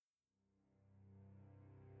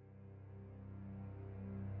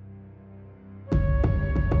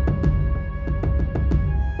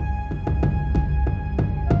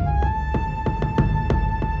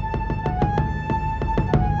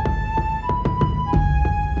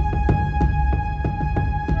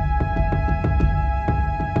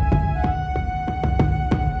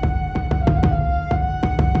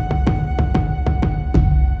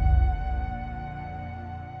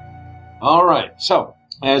So,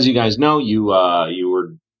 as you guys know, you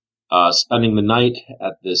were spending the night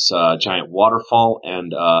at this giant waterfall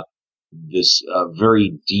and this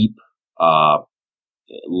very deep uh,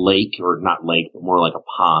 lake, or not lake, but more like a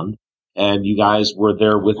pond. And you guys were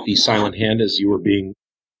there with the Silent Hand as you were being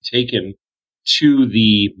taken to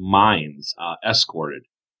the mines, escorted.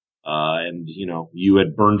 And you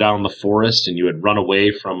had burned down the forest, and you had run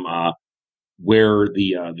away from where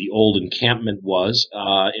the old encampment was,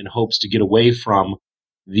 in hopes to get away from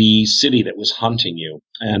the city that was hunting you,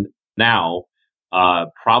 and now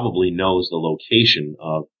probably knows the location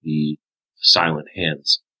of the Silent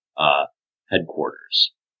Hands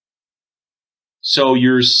headquarters. So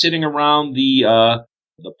you're sitting around the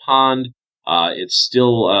pond. It's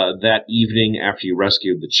still that evening after you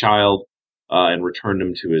rescued the child and returned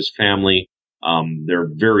him to his family. They're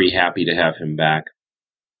very happy to have him back.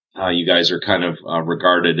 You guys are kind of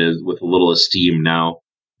regarded as with a little esteem now.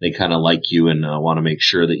 They kind of like you and want to make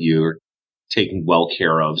sure that you're taken well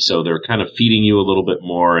care of. So they're kind of feeding you a little bit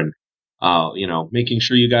more and, making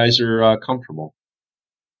sure you guys are comfortable.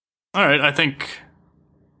 All right, I think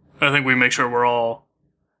we make sure we're all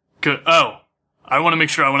good. Oh, I want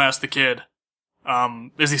to ask the kid.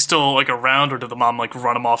 Is he still around, or did the mom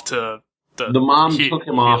run him off to the mom took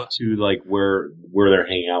him off to where they're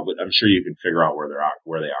hanging out, but I'm sure you can figure out where they are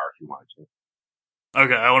if you wanted to.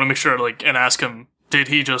 Okay, I want to make sure and ask him, did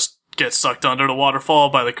he just get sucked under the waterfall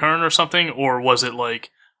by the current or something, or was it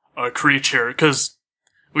a creature? Because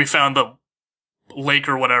we found the lake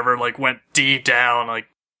or whatever went deep down,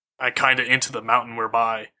 kind of into the mountain we're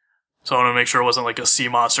by. So I want to make sure it wasn't a sea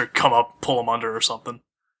monster come up, pull him under or something.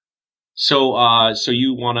 So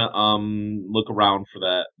you want to look around for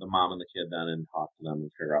the mom and the kid then and talk to them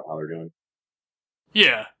and figure out how they're doing?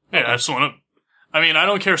 Yeah. Okay. I just want to. I mean, I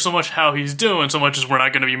don't care so much how he's doing, so much as we're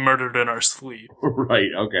not going to be murdered in our sleep. Right.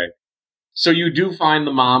 Okay. So you do find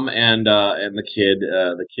the mom and the kid.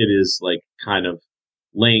 The kid is kind of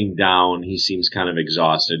laying down. He seems kind of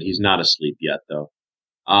exhausted. He's not asleep yet though.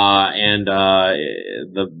 And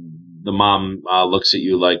the mom looks at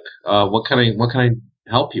you what can I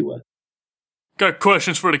help you with? Got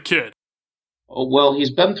questions for the kid. Oh, well, he's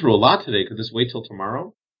been through a lot today. Could this wait till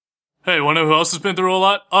tomorrow? Hey, wanna know who else has been through a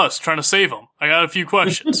lot? Us, trying to save him. I got a few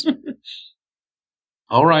questions.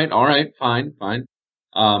 All right, fine.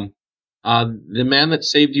 The man that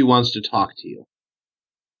saved you wants to talk to you.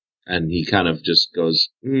 And he kind of just goes,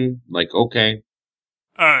 okay.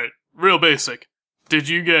 Alright, real basic. Did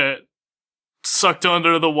you get sucked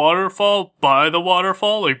under the waterfall by the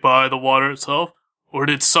waterfall? By the water itself? Or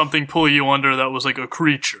did something pull you under that was a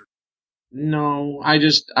creature? No,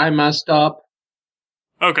 I messed up.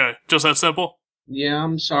 Okay, just that simple? Yeah,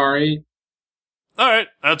 I'm sorry. Alright,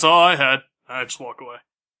 that's all I had. I just walk away.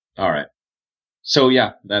 Alright. So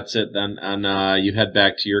yeah, that's it then. And you head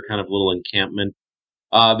back to your kind of little encampment.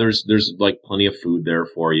 There's plenty of food there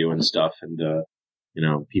for you and stuff, and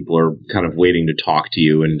people are kind of waiting to talk to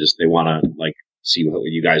you and just they want to see what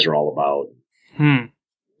you guys are all about.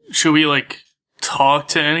 Should we talk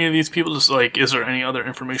to any of these people? Just is there any other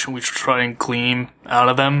information we should try and glean out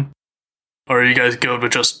of them? Or are you guys good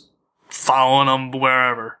with just following them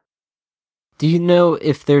wherever? Do you know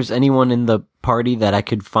if there's anyone in the party that I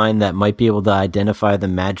could find that might be able to identify the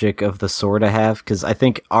magic of the sword I have? Because I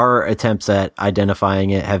think our attempts at identifying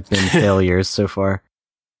it have been failures so far.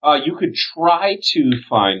 You could try to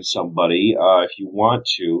find somebody if you want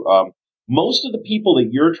to. Most of the people that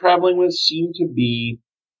you're traveling with seem to be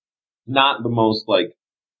not the most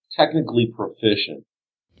technically proficient.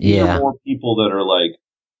 Yeah. There are more people that are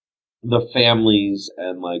the families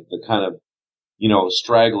and the kind of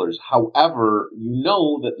stragglers. However,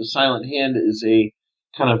 that the Silent Hand is a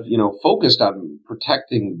kind of focused on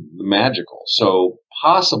protecting the magical. So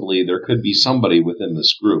possibly there could be somebody within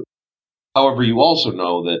this group. However, you also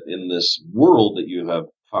know that in this world that you have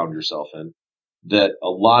found yourself in, that a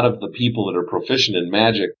lot of the people that are proficient in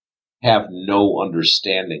magic have no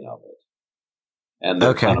understanding of it. And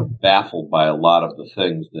they're kind of baffled by a lot of the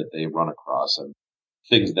things that they run across and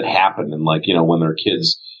things that happen. And when their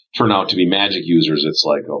kids turn out to be magic users, it's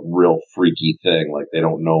a real freaky thing. They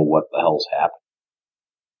don't know what the hell's happening.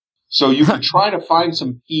 So you can try to find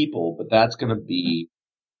some people, but that's going to be,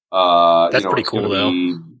 that's pretty cool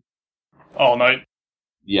though. All night.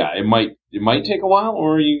 Yeah, it might take a while,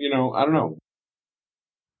 or I don't know.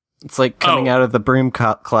 It's like coming out of the broom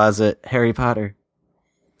closet, Harry Potter.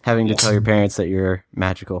 Having to tell your parents that you're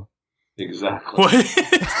magical. Exactly. What?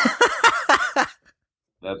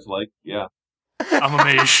 That's yeah. I'm a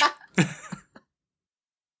mage.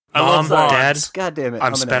 I Mom, love wands. Dad, God damn it.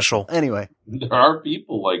 I'm special. Anyway. There are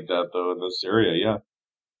people like that, though, in this area,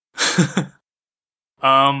 yeah.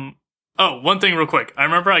 Oh, one thing real quick. I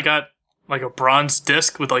remember I got like a bronze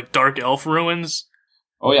disc with like Dark Elf ruins.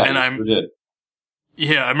 Oh yeah, and you did.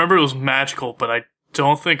 Yeah, I remember it was magical, but I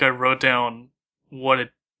don't think I wrote down what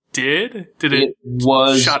it did. Did it? It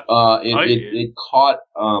was. It caught.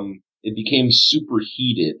 It became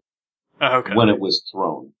superheated when it was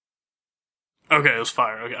thrown. Okay, it was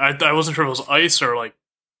fire. Okay, I wasn't sure if it was ice or like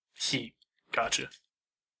heat. Gotcha.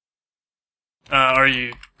 Are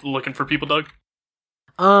you looking for people, Doug?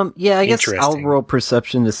 Yeah, I guess I'll roll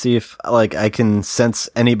perception to see if like I can sense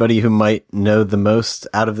anybody who might know the most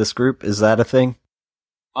out of this group. Is that a thing?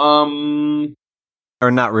 Or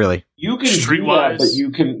not really? You can do that, but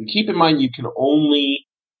you can keep in mind you can only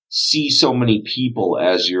see so many people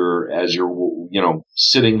as you're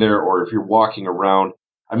sitting there, or if you're walking around.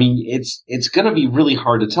 I mean, it's going to be really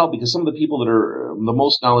hard to tell because some of the people that are the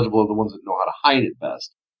most knowledgeable are the ones that know how to hide it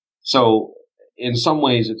best. So, in some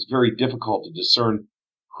ways, it's very difficult to discern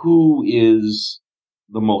who is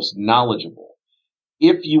the most knowledgeable.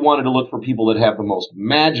 If you wanted to look for people that have the most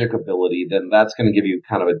magic ability, then that's going to give you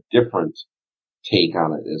kind of a different take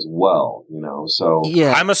on it as well, so.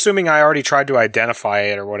 Yeah. I'm assuming I already tried to identify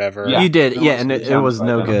it or whatever. Yeah, you did, and it was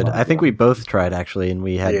no good. I think we both tried, actually, and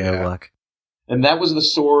we had no luck. And that was the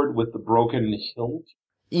sword with the broken hilt?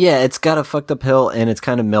 Yeah, it's got a fucked up hilt, and it's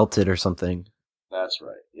kind of melted or something. That's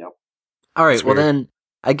right, yep. Alright, well then,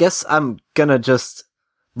 I guess I'm gonna just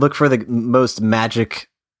look for the most magic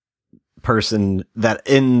person that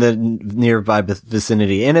in the nearby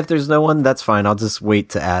vicinity. And if there's no one, that's fine. I'll just wait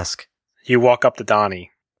to ask. You walk up to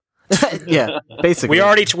Donnie. Yeah, basically.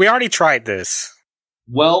 We already tried this.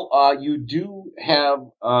 Well, you do have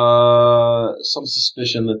some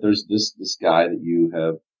suspicion that there's this guy that you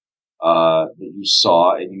have that you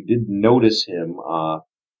saw, and you did notice him.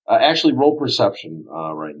 Actually, roll perception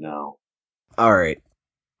right now. All right.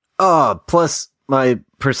 Plus my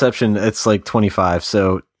perception, it's like 25.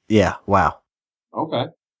 So yeah, wow. Okay.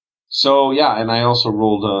 So yeah, and I also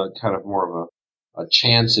rolled kind of more of a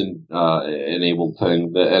chance enabled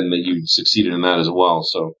thing, and that you succeeded in that as well.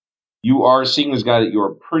 So you are seeing this guy that you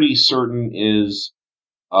are pretty certain is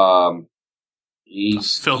he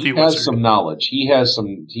has some knowledge. He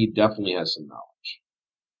definitely has some knowledge.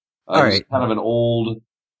 All right. He's kind of an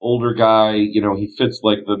older guy. He fits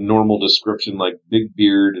like the normal description, like big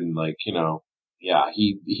beard and like yeah.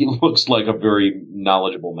 He looks like a very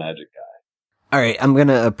knowledgeable magic guy. All right, I'm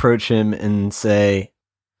gonna approach him and say,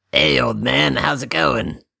 "Hey, old man, how's it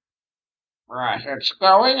going?" Right, it's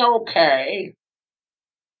going okay.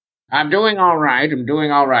 I'm doing all right.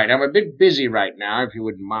 I'm a bit busy right now, if you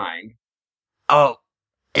wouldn't mind. Oh,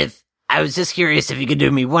 I was just curious if you could do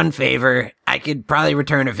me one favor. I could probably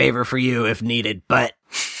return a favor for you if needed, but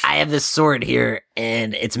I have this sword here,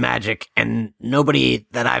 and it's magic, and nobody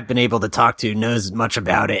that I've been able to talk to knows much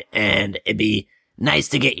about it, and it'd be nice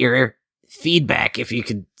to get your feedback if you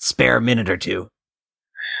could spare a minute or two.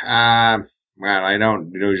 Well, I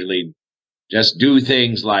don't usually just do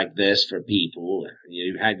things like this for people.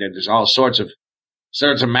 There's all sorts of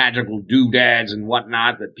magical doodads and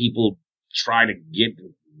whatnot that people try to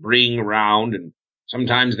bring around, and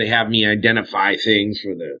sometimes they have me identify things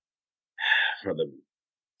for the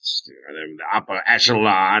upper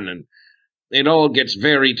echelon, and it all gets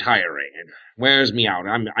very tiring. It wears me out.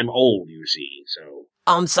 I'm old, you see, so.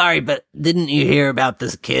 Oh, I'm sorry, but didn't you hear about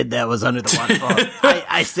this kid that was under the waterfall?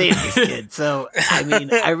 I saved this kid, so, I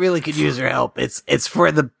mean, I really could use your help. It's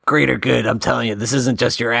for the greater good, I'm telling you. This isn't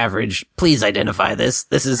just your average, please identify this.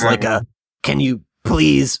 This is like can you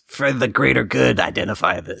please, for the greater good,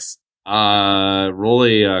 identify this? Roll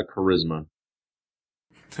a charisma.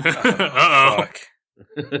 Uh-oh.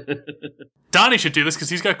 Donnie should do this because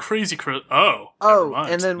he's got crazy charisma.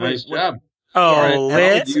 And then nice job.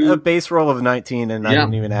 It's a base roll of 19, and I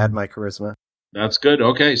didn't even add my charisma. That's good.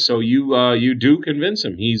 Okay, so you do convince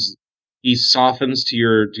him. He softens to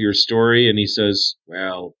your story, and he says,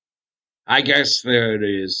 "Well, I guess there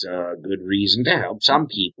is a good reason to help some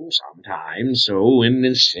people sometimes. So in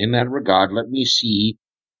that regard, let me see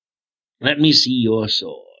your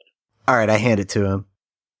sword." All right, I hand it to him.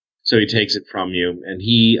 So he takes it from you, and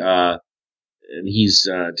he's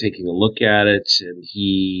taking a look at it, and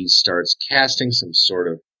he starts casting some sort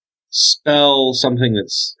of spell, something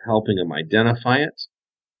that's helping him identify it.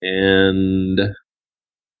 And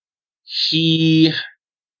he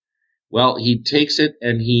takes it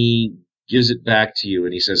and he gives it back to you,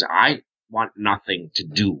 and he says, "I want nothing to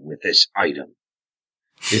do with this item.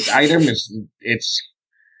 This item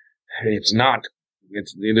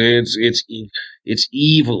it's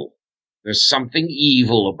evil. There's something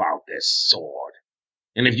evil about this sword.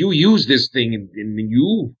 And if you use this thing and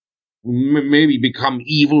maybe become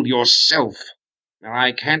evil yourself. Now,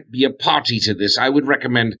 I can't be a party to this. I would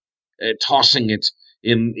recommend tossing it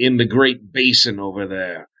in the Great Basin over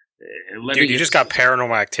there. Dude, you just got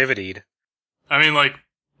paranormal activity. I mean, like,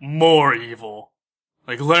 more evil.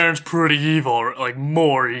 Like, Laren's pretty evil, like,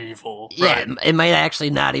 more evil. Yeah, right? it might actually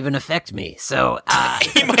not even affect me, so...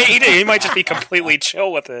 He might just be completely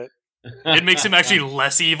chill with it. It makes him actually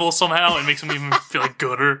less evil somehow. It makes him even feel like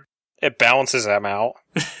gooder. It balances him out.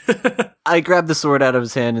 I grab the sword out of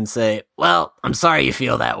his hand and say, "Well, I'm sorry you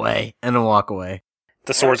feel that way," and then walk away.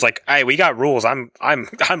 The sword's like, "Hey, we got rules. I'm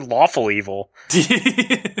lawful evil."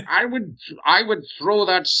 I would throw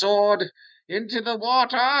that sword into the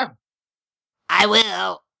water. I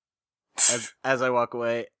will. As I walk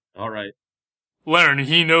away. All right. Laren,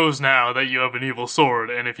 he knows now that you have an evil sword,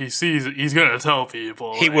 and if he sees it, he's gonna tell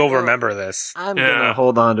people. He will remember this. I'm gonna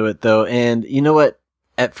hold on to it though, and you know what?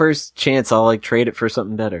 At first chance, I'll trade it for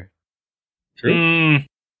something better. True.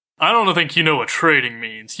 I don't think you know what trading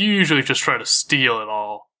means. You usually just try to steal it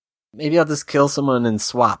all. Maybe I'll just kill someone and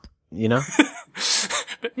swap, you know?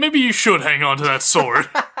 Maybe you should hang on to that sword.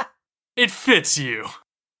 It fits you.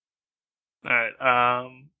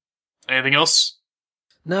 Alright, anything else?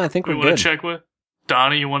 No, I think we're we good. Want to check with?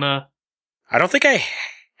 Donnie, you want to... I don't think I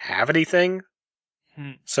have anything.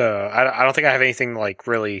 So, I don't think I have anything, like,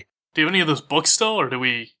 really... Do you have any of those books still, or do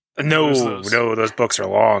we... No, those books are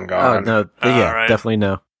long gone. Oh, no, right. Definitely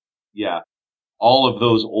no. Yeah. All of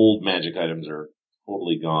those old magic items are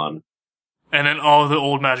totally gone. And then all of the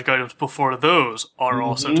old magic items before those are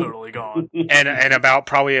also totally gone. And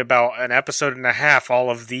probably about an episode and a half, all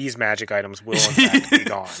of these magic items will in fact be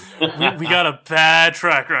gone. We got a bad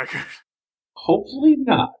track record. Hopefully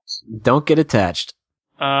not. Don't get attached.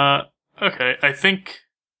 Okay,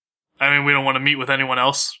 I mean, we don't want to meet with anyone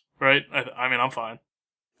else, right? I mean, I'm fine.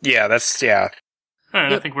 Yeah,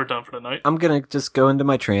 Alright, I think we're done for the night. I'm gonna just go into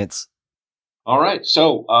my trance. Alright,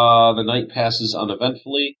 so, the night passes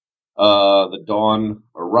uneventfully. The dawn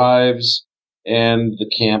arrives, and the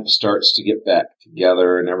camp starts to get back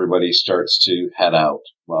together, and everybody starts to head out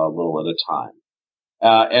a little at a time.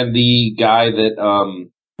 And the guy that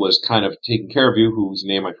was kind of taking care of you, whose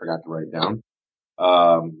name I forgot to write down,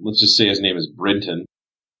 let's just say his name is Brinton,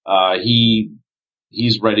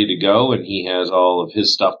 he's ready to go, and he has all of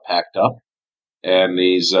his stuff packed up, and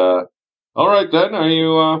he's, all right then, are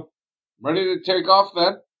you ready to take off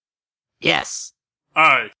then? Yes.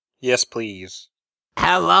 Aye. Yes, please.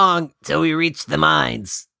 How long till we reach the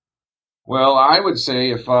mines? Well, I would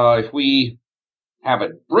say if we have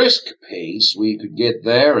a brisk pace, we could get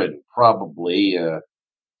there in probably,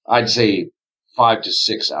 I'd say 5 to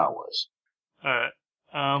 6 hours. Alright.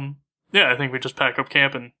 Yeah, I think we just pack up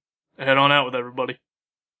camp and head on out with everybody.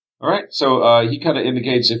 Alright, so he kind of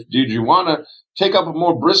indicates if, dude, you want to take up a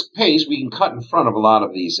more brisk pace, we can cut in front of a lot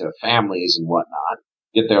of these families and whatnot.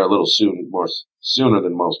 Get there a little sooner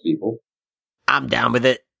than most people. I'm down with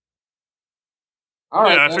it. All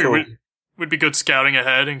right. Yeah, I figured we'd be good scouting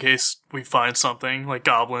ahead in case we find something like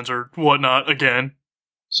goblins or whatnot again.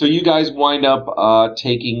 So you guys wind up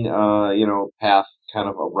taking path kind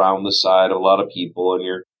of around the side of a lot of people, and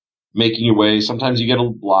you're making your way. Sometimes you get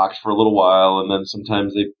blocked for a little while, and then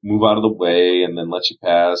sometimes they move out of the way and then let you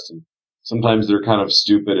pass. And sometimes they're kind of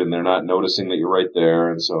stupid and they're not noticing that you're right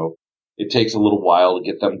there, and so it takes a little while to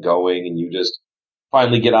get them going, and you just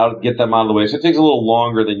finally get them out of the way. So it takes a little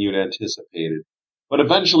longer than you'd anticipated. But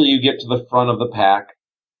eventually you get to the front of the pack,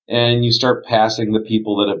 and you start passing the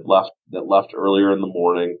people that left earlier in the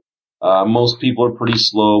morning. Most people are pretty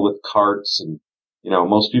slow with carts, and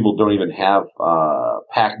most people don't even have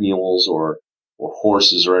pack mules or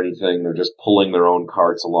horses or anything. They're just pulling their own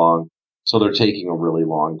carts along, so they're taking a really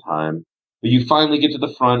long time. But you finally get to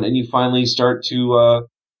the front, and you finally start to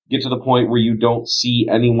get to the point where you don't see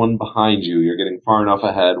anyone behind you. You're getting far enough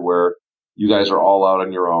ahead where you guys are all out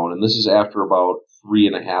on your own, and this is after about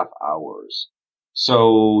 3.5 hours.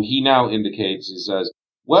 So he now indicates, he says,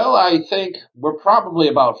 well, I think we're probably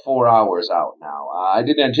about 4 hours out now. I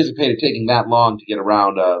didn't anticipate it taking that long to get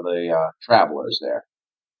around the travelers there.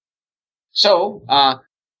 So, I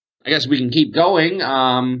guess we can keep going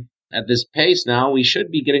at this pace now. We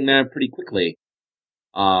should be getting there pretty quickly.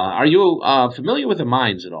 Are you familiar with the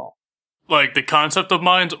mines at all? Like the concept of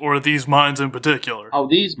mines, or these mines in particular? Oh,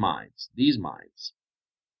 these mines.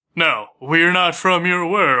 No, we're not from your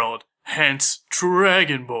world, hence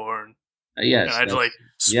Dragonborn. Yes. And I'd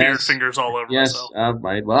spear fingers all over myself. Yes,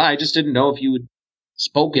 right. Well, I just didn't know if you had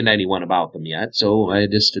spoken to anyone about them yet, so I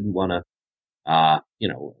just didn't want to,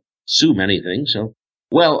 assume anything. So,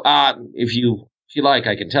 well, if you like,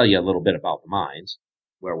 I can tell you a little bit about the mines,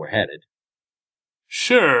 where we're headed.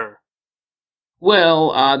 Sure.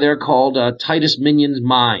 Well, they're called Titus Minion's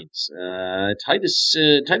mines. Titus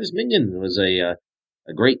Minion was a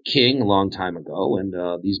great king a long time ago, and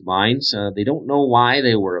these mines, they don't know why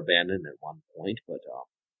they were abandoned at one point, but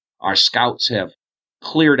our scouts have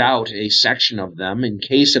cleared out a section of them in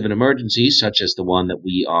case of an emergency, such as the one that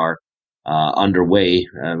we are underway,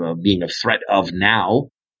 being a threat of now,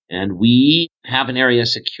 and we have an area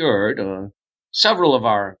secured. Several of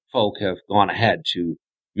our folk have gone ahead to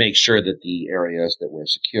make sure that the areas that were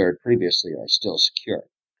secured previously are still secure.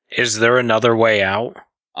 Is there another way out?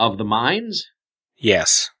 Of the mines?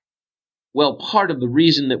 Yes. Well, part of the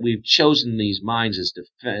reason that we've chosen these mines as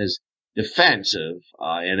defensive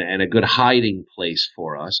and a good hiding place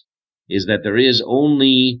for us is that there is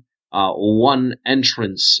only one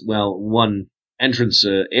entrance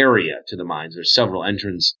area to the mines. There's several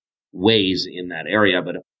entrance ways in that area,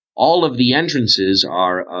 but all of the entrances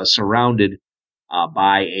are surrounded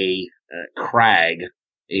by a crag,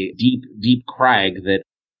 a deep crag that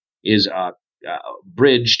is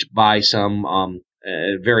bridged by some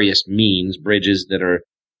various means, bridges that are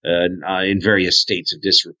in various states of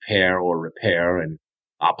disrepair or repair, and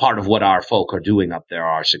part of what our folk are doing up there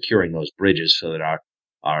are securing those bridges so that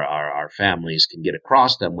our families can get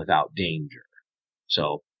across them without danger.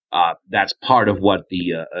 So that's part of what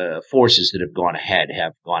the forces that have gone ahead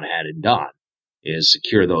and done, is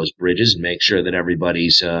secure those bridges and make sure that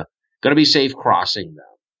everybody's going to be safe crossing them.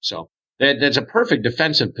 So that's a perfect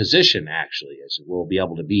defensive position, actually, as we'll be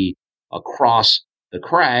able to be across the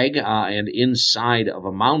crag and inside of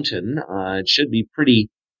a mountain. It should be pretty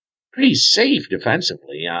safe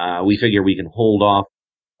defensively. We figure we can hold off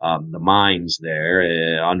the mines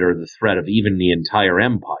there under the threat of even the entire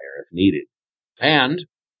empire if needed. And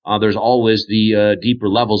there's always the deeper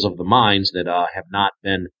levels of the mines that have not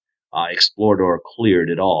been explored or cleared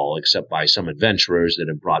at all, except by some adventurers that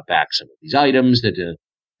have brought back some of these items that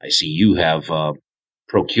I see you have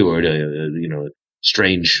procured,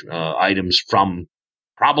 strange items from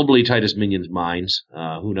probably Titus Minion's mines.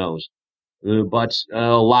 Who knows? But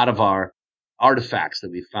a lot of our artifacts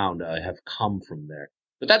that we found have come from there.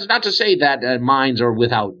 But that's not to say that mines are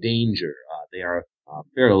without danger. They are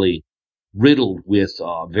fairly riddled with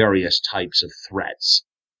various types of threats.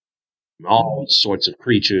 All sorts of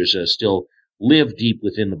creatures still live deep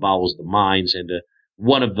within the bowels of the mines, and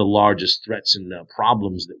one of the largest threats and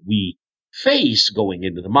problems that we face going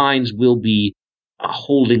into the mines will be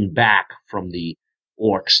holding back from the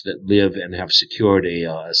orcs that live and have secured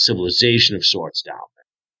a civilization of sorts down there.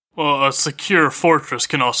 Well, a secure fortress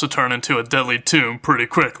can also turn into a deadly tomb pretty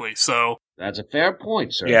quickly, so... That's a fair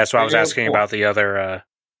point, sir. Yeah, that's why I was asking about the other...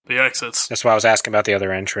 the exits. That's why I was asking about the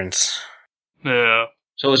other entrance. Yeah.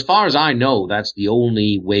 So as far as I know, that's the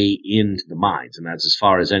only way into the mines, and that's as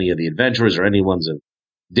far as any of the adventurers or anyone's have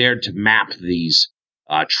dared to map these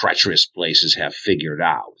treacherous places have figured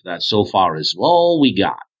out. That so far is all we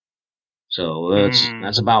got. So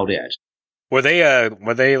that's about it. Were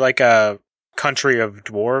they like a country of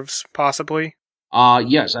dwarves, possibly?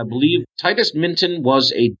 Yes, I believe Titus Minton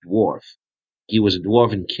was a dwarf. He was a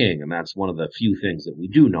dwarven king, and that's one of the few things that we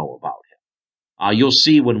do know about him. You'll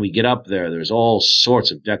see when we get up there, there's all sorts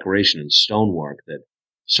of decoration and stonework that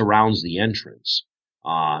surrounds the entrance.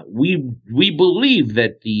 We believe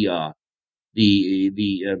that the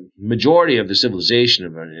majority of the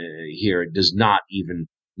civilization here does not even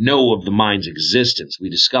know of the mine's existence. We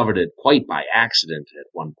discovered it quite by accident at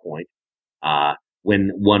one point, when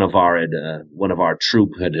one of our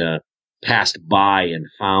troop had passed by and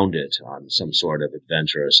found it on some sort of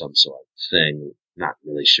adventure or some sort of thing. Not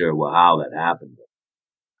really sure how that happened.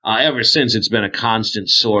 But, ever since, it's been a constant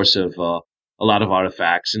source of a lot of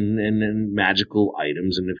artifacts and magical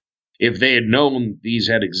items. And if they had known these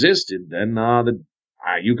had existed, then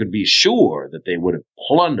you could be sure that they would have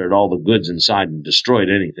plundered all the goods inside and destroyed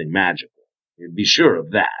anything magical. You'd be sure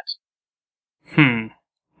of that.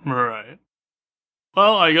 Right.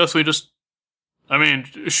 Well, I guess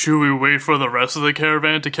should we wait for the rest of the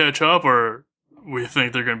caravan to catch up, or we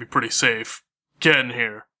think they're going to be pretty safe getting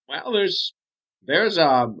here? Well, there's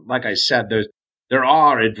like I said, there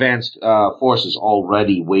are advanced forces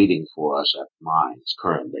already waiting for us at the mines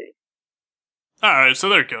currently. Alright, so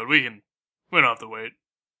they're good. We don't have to wait.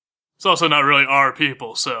 It's also not really our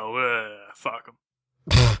people, so fuck them.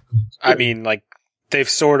 I mean, like, they've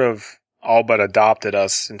sort of all but adopted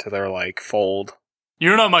us into their, fold.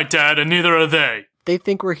 You're not my dad, and neither are they. They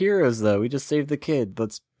think we're heroes, though. We just saved the kid.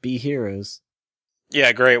 Let's be heroes.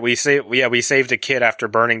 Yeah, great. We saved a kid after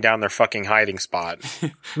burning down their fucking hiding spot.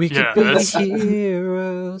 We could be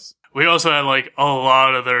heroes. We also had, a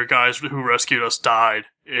lot of their guys who rescued us died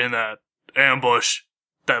in that ambush.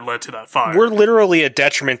 that led to that fire. We're literally a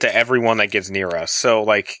detriment to everyone that gets near us. So,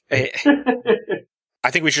 like, I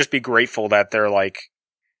think we should just be grateful that they're like,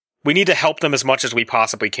 we need to help them as much as we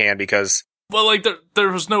possibly can because... Well, like, there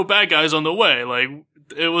was no bad guys on the way. Like,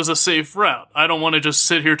 it was a safe route. I don't want to just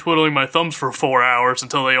sit here twiddling my thumbs for 4 hours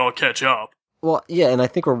until they all catch up. Well, yeah, and I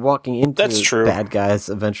think we're walking into That's true. bad guys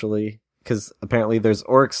eventually, because apparently there's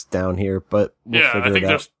orcs down here, but we'll figure it out. I think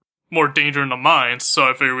there's more danger in the mines, so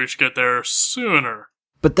I figure we should get there sooner.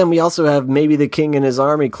 But then we also have maybe the king and his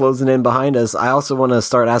army closing in behind us. I also want to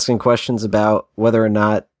start asking questions about whether or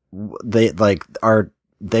not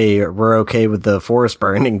they were okay with the forest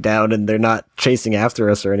burning down and they're not chasing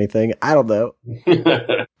after us or anything. I don't know.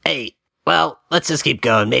 Hey, well, let's just keep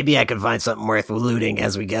going. Maybe I can find something worth looting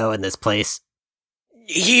as we go in this place.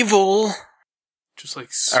 Evil. Just like,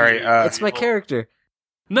 all right, it's my character.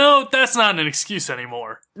 No, that's not an excuse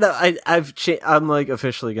anymore. No, I'm like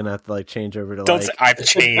officially gonna have to like change over to Don't say I've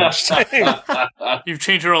changed. You've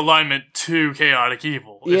changed your alignment to chaotic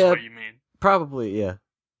evil, is what you mean. Probably, yeah.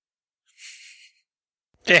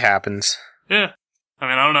 It happens. Yeah. I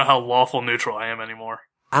mean, I don't know how lawful neutral I am anymore.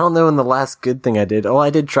 I don't know in the last good thing I did. Oh, I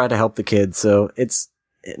did try to help the kids, so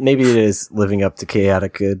maybe it is living up to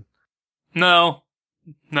chaotic good. No,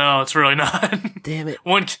 it's really not. Damn it.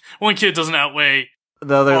 One kid doesn't outweigh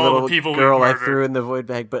the other all little the people girl I threw in the void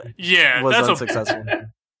bag, but was unsuccessful.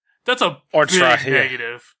 That's a or big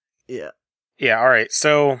negative. Yeah. Yeah. All right.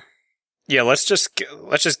 So, yeah, let's just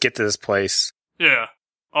get to this place. Yeah.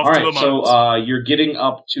 All right. So you're getting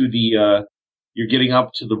up to the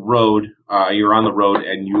road. You're on the road,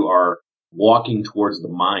 and you are walking towards the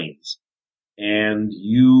mines, and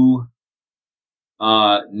you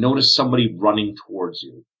notice somebody running towards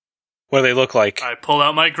you. What do they look like? I pull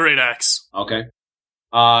out my great axe. Okay.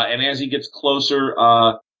 And as he gets closer,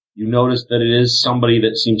 you notice that it is somebody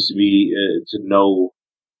that seems to be to know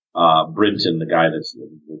Brinton, the guy that's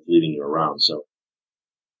leading you around. So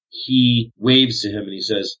he waves to him and he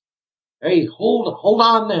says, "Hey, hold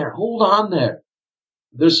on there.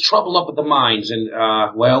 There's trouble up at the mines, and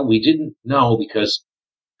well, we didn't know because,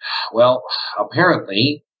 well,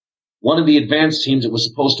 apparently one of the advance teams that was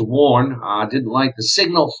supposed to warn didn't like the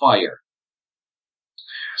signal fire.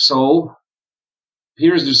 So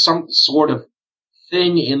appears there's some sort of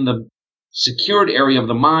thing in the secured area of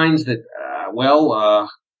the mines that,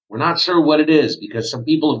 we're not sure what it is because some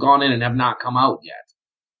people have gone in and have not come out yet."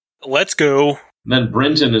 Let's go. Then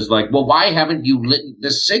Brinton is like, "Well, why haven't you lit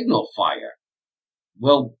the signal fire?"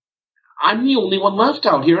 "Well, I'm the only one left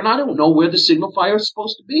out here, and I don't know where the signal fire is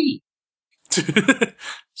supposed to be."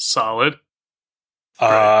 Solid.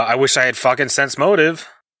 I wish I had fucking sense motive.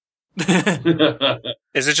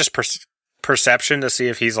 Is it just perception to see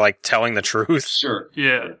if he's like telling the truth? Sure.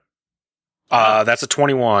 Yeah. That's a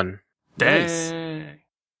 21. Dang.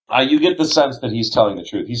 You get the sense that he's telling the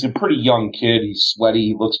truth. He's a pretty young kid. He's sweaty.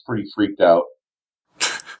 He looks pretty freaked out.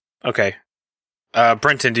 Okay.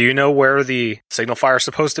 Brenton, do you know where the signal fire is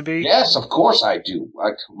supposed to be? Yes, of course I do.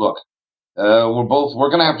 Look, we're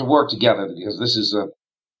going to have to work together because this is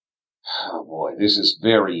this is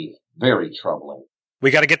very, very troubling.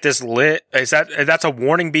 We got to get this lit. That's a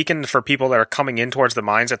warning beacon for people that are coming in towards the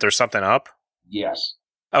mines that there's something up? Yes.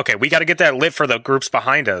 Okay, we got to get that lit for the groups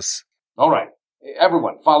behind us. All right.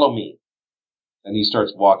 Everyone, follow me. And he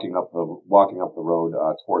starts walking up the road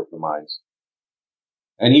towards the mines.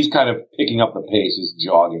 And he's kind of picking up the pace. He's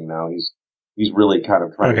jogging now. He's really kind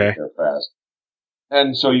of trying to get there fast.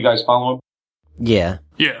 And so you guys follow him? Yeah.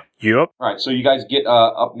 Yeah. Yep. All right. So you guys get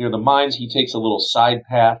up near the mines. He takes a little side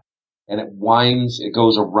path, and it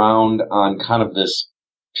goes around on kind of this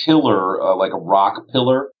pillar, like a rock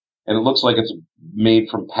pillar, and it looks like it's made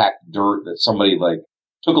from packed dirt that somebody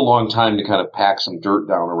took a long time to kind of pack some dirt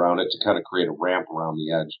down around it to kind of create a ramp around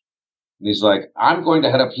the edge. And he's like, "I'm going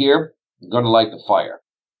to head up here. I'm going to light the fire.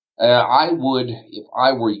 I would, if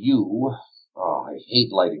I were you, I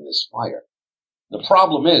hate lighting this fire. The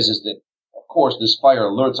problem is that, of course, this fire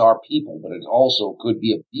alerts our people, but it also could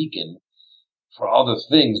be a beacon for other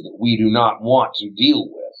things that we do not want to deal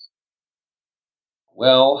with."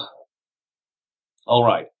 "Well, all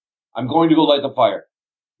right. I'm going to go light the fire.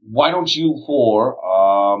 Why don't you four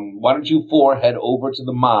head over to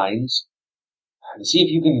the mines and see if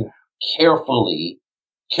you can carefully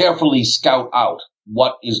scout out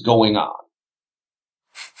what is going on."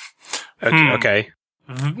 Okay.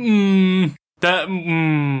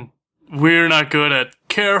 We're not good at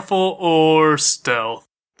careful or stealth.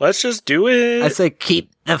 Let's just do it. I say keep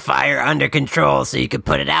the fire under control so you can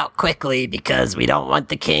put it out quickly because we don't want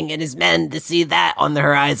the king and his men to see that on the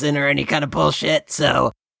horizon or any kind of bullshit,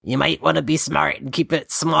 so you might want to be smart and keep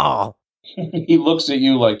it small. He looks at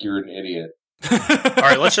you like you're an idiot. All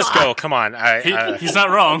right, let's just go. Come on. He's not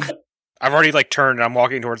wrong. I've already turned and I'm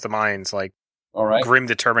walking towards the mines, all right, grim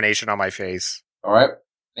determination on my face. All right.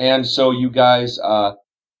 And so you guys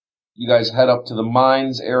head up to the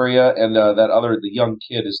mines area, and the young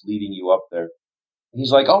kid is leading you up there. And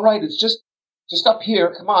he's like, all right, it's just up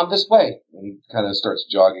here. Come on, this way. And he kind of starts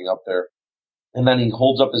jogging up there. And then he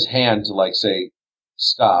holds up his hand to say,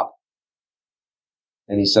 stop.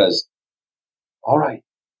 And he says, all right,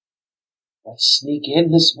 let's sneak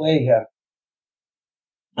in this way.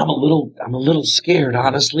 I'm a little scared,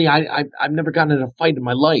 honestly. I've never gotten in a fight in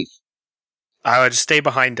my life. I would stay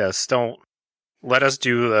behind us. Don't let us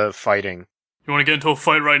do the fighting. You want to get into a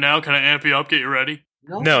fight right now? Can I amp you up, get you ready?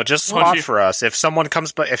 No, just spot for us. If someone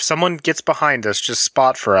gets behind us, just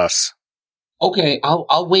spot for us. Okay,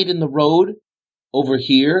 I'll wait in the road over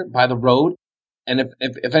here by the road, and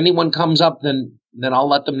if anyone comes up, then I'll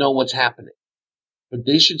let them know what's happening. But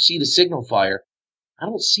they should see the signal fire. I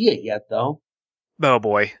don't see it yet, though. Oh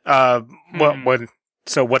boy.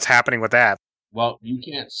 So what's happening with that? Well, you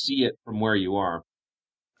can't see it from where you are.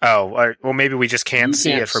 Oh, well, maybe we just can't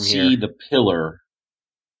see it from here. You can't see the pillar.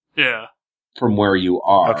 Yeah. From where you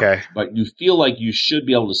are. Okay. But you feel like you should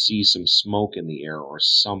be able to see some smoke in the air or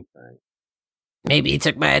something. Maybe he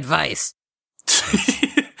took my advice.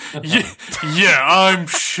 Yeah, I'm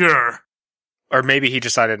sure. Or maybe he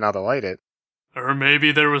decided not to light it. Or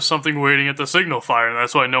maybe there was something waiting at the signal fire, and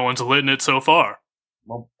that's why no one's lit it so far.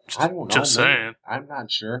 Well, I don't know. Just saying. I'm not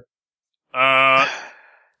sure.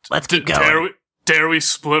 Let's keep going. Dare we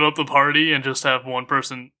split up the party and just have one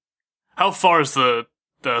person? How far is the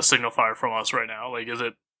signal fire from us right now? Is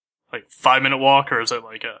it 5-minute walk, or is it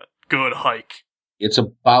a good hike? It's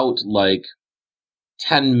about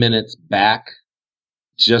 10 minutes back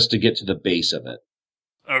just to get to the base of it.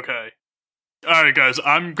 Okay. Alright guys,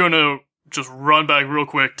 I'm gonna just run back real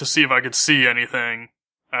quick to see if I can see anything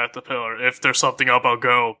at the pillar. If there's something up, I'll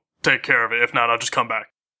go take care of it. If not, I'll just come back.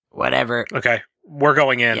 Whatever. Okay, we're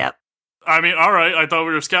going in. Yep. I mean, alright, I thought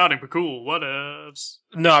we were scouting, but cool, whatevs.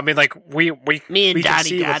 No, I mean, we Me and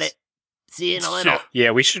Donnie got it. See you in a little.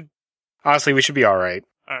 Yeah, we should be alright.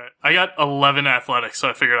 Alright, I got 11 athletics, so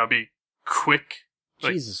I figured I'll be quick.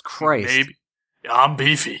 Jesus Christ. Maybe. Yeah, I'm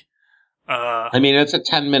beefy. I mean, it's a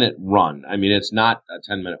 10-minute run. I mean, it's not a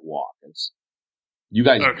 10-minute walk. You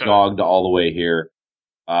guys jogged all the way here.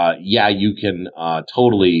 Yeah, you can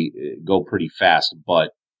totally go pretty fast,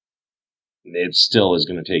 but it still is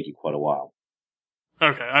going to take you quite a while.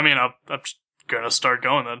 Okay, I mean, I'm just going to start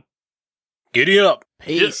going then. Giddy up.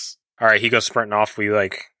 Peace. All right, he goes sprinting off. We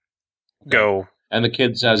go. And the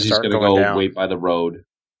kid says he's going to go wait by the road.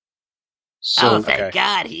 So, thank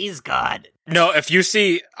God he's gone. No, if you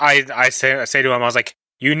see, I say to him, I was like,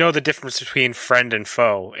 you know the difference between friend and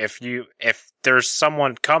foe. If there's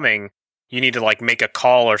someone coming, you need to make a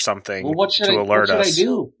call or something to alert us. What should I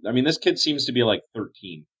do? I mean, this kid seems to be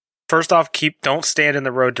 13. First off, don't stand in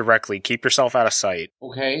the road directly. Keep yourself out of sight.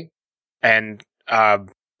 Okay. And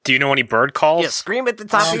do you know any bird calls? Yeah, scream at the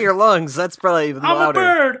top of your lungs. That's probably even louder.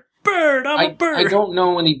 I'm a bird. I'm a bird. I don't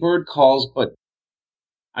know any bird calls, but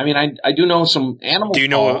I mean, I do know some animal calls. Do you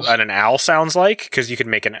know what an owl sounds like? Because you could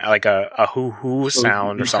make a hoo-hoo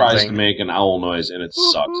sound or something. He tries to make an owl noise, and it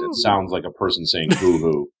sucks. It sounds like a person saying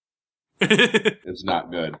hoo-hoo. It's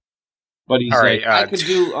not good. But he's I could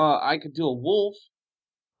do a wolf.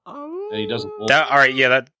 And he does a wolf. All right,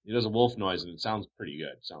 yeah. He does a wolf noise, and it sounds pretty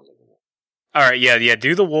good. It sounds like a wolf. All right, yeah.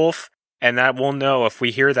 Do the wolf, and that we'll know if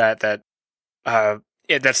we hear that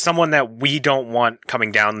someone that we don't want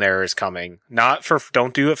coming down there is coming.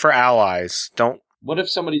 Don't do it for allies. Don't. What if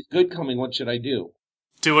somebody's good coming? What should I do?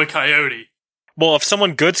 Do a coyote. Well, if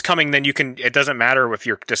someone good's coming, then you can. It doesn't matter if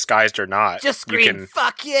you're disguised or not. Just scream,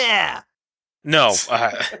 "Fuck yeah!" No,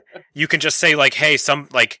 you can just say hey,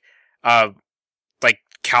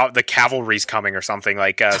 the cavalry's coming or something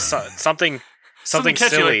something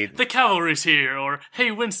silly. The cavalry's here, or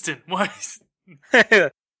hey, Winston, why?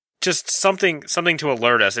 Just something to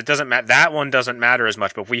alert us. It doesn't matter. That one doesn't matter as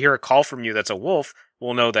much. But if we hear a call from you that's a wolf,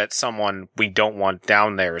 we'll know that someone we don't want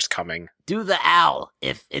down there is coming. Do the owl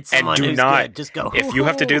if it's someone who's good. Just go. If you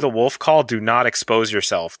have to do the wolf call, do not expose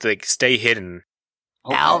yourself. Stay hidden.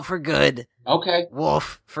 Okay. Owl for good. Okay.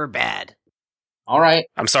 Wolf for bad. All right.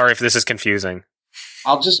 I'm sorry if this is confusing.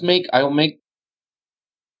 I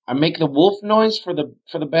make the wolf noise for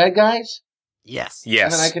the bad guys? Yes.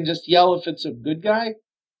 And then I can just yell if it's a good guy?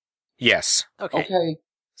 Yes. Okay.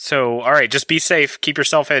 So, all right, just be safe, keep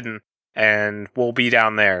yourself hidden, and we'll be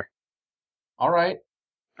down there. All right.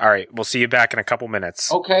 We'll see you back in a couple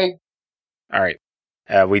minutes. Okay. All right.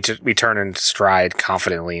 We turn in stride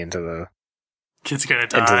confidently into Kid's gonna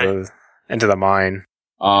die. Into the mine.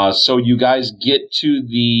 So you guys get to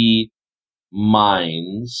the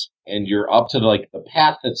mines, and you're up to the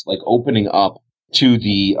path that's opening up to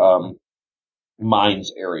the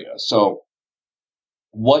mines area. So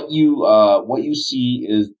what you see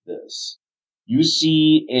is this. You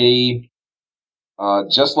see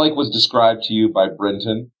just like was described to you by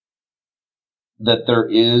Brenton, that there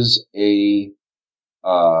is a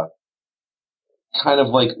kind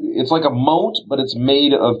of it's like a moat, but it's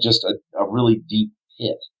made of just a really deep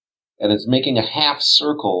pit. And it's making a half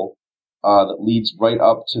circle that leads right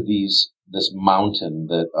up to this mountain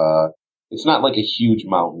that it's not like a huge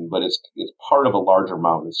mountain, but it's part of a larger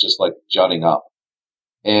mountain. It's just jutting up.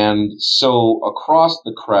 And so across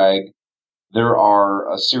the crag, there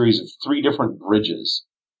are a series of 3 different bridges,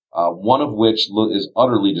 one of which is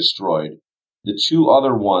utterly destroyed. The 2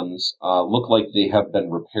 other ones look like they have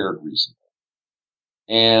been repaired recently.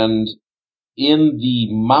 And in the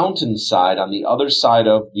mountainside, on the other side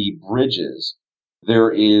of the bridges,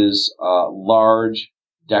 there is a large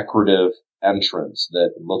decorative entrance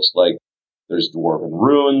that looks like there's dwarven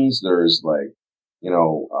ruins, there's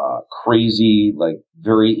crazy,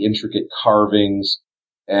 very intricate carvings,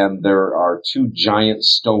 and there are 2 giant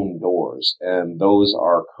stone doors, and those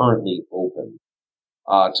are currently open.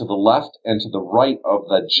 To the left and to the right of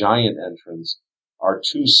the giant entrance are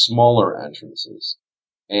 2 smaller entrances.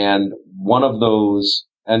 And one of those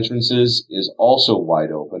entrances is also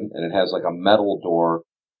wide open, and it has a metal door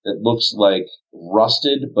that looks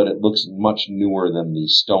rusted, but it looks much newer than the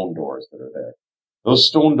stone doors that are there. Those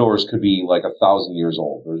stone doors could be 1,000 years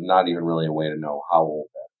old. There's not even really a way to know how old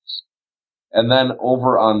that is. And then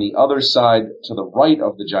over on the other side, to the right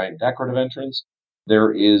of the giant decorative entrance,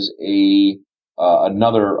 there is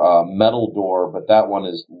another metal door, but that one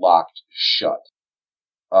is locked shut.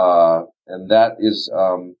 And that is,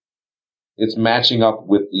 it's matching up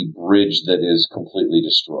with the bridge that is completely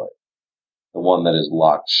destroyed. The one that is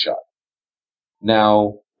locked shut.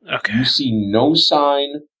 Now, You see no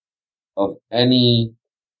sign of any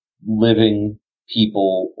living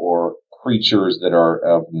people or creatures that are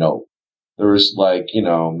of note. There's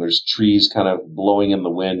there's trees kind of blowing in the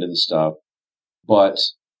wind and stuff, but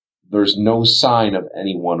there's no sign of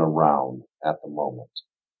anyone around at the moment.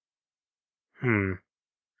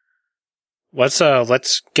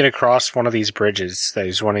 Let's get across one of these bridges,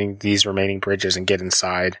 these remaining bridges, and get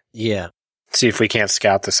inside. Yeah. See if we can't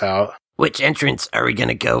scout this out. Which entrance are we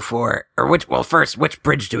gonna go for? Or which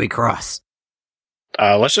bridge do we cross?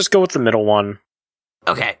 Let's just go with the middle one.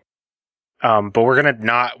 Okay. But we're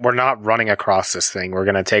not running across this thing. We're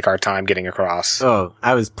gonna take our time getting across. Oh,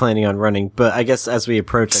 I was planning on running, but I guess as we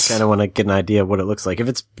approach, I kind of want to get an idea of what it looks like. If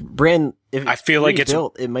it's I feel like it's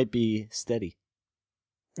built, it might be steady.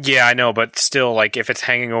 Yeah, I know, but still, if it's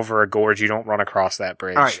hanging over a gorge, you don't run across that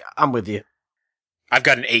bridge. All right, I'm with you. I've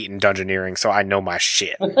got an 8 in Dungeoneering, so I know my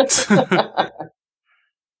shit. I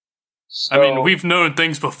mean, we've known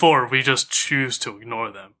things before. We just choose to ignore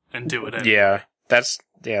them and do it anyway.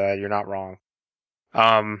 Yeah, you're not wrong.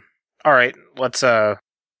 All right, let's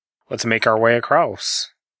make our way across.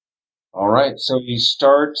 All right, so you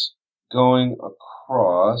start going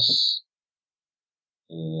across,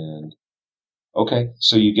 and okay,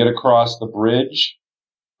 so you get across the bridge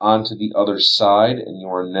onto the other side, and you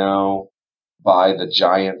are now by the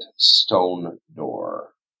giant stone door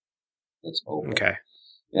that's open. Okay.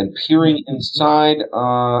 And peering inside,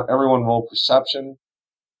 everyone roll perception.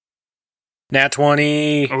 Nat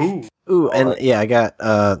 20. Ooh, and right. Yeah, I got,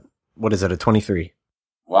 what is it, a 23.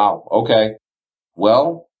 Wow, okay.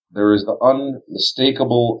 Well, there is the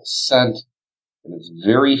unmistakable scent, and it's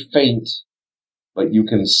very faint, but you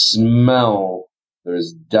can smell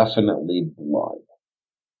there's definitely blood.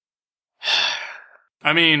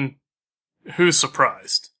 I mean, who's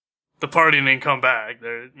surprised? The party didn't come back.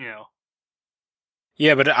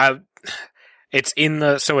 Yeah, but it's in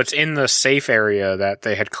the safe area that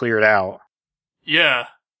they had cleared out. Yeah,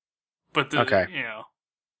 but okay.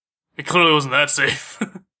 It clearly wasn't that safe.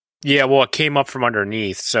 Yeah, well, it came up from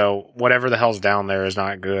underneath, so whatever the hell's down there is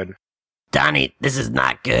not good. Donnie, this is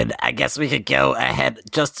not good. I guess we could go ahead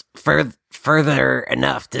just further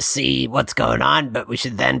enough to see what's going on, but we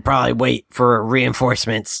should then probably wait for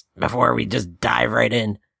reinforcements before we just dive right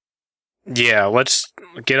in. Yeah, let's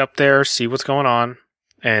get up there, see what's going on,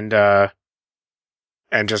 and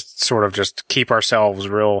just sort of just keep ourselves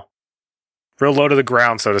real low to the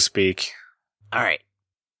ground, so to speak. All right.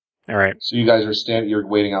 So you guys are you're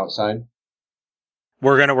waiting outside?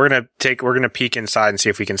 We're gonna peek inside and see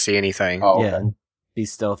if we can see anything. Oh, okay. Yeah, and be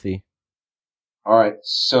stealthy. All right.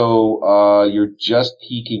 So you're just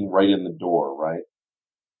peeking right in the door, right?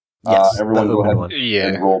 Yes, everyone go ahead one.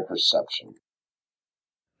 and roll perception.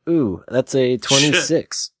 Ooh, that's a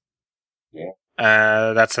 26. Yeah.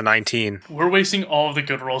 That's a 19. We're wasting all of the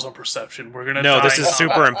good rolls on perception. We're gonna. No, this is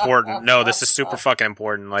super important. No, this is super fucking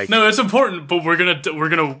important. Like, no, it's important, but we're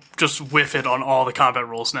gonna just whiff it on all the combat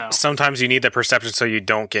rolls now. Sometimes you need the perception so you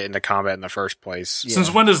don't get into combat in the first place. Yeah.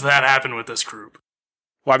 Since when does that happen with this group?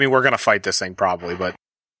 Well, I mean, we're gonna fight this thing probably, but.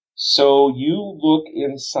 So you look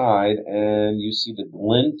inside and you see the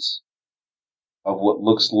glint of what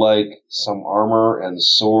looks like some armor and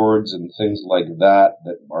swords and things like that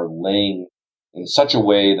are laying in such a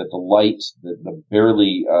way that the light, the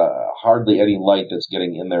barely, hardly any light that's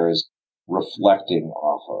getting in there is reflecting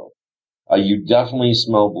off of. You definitely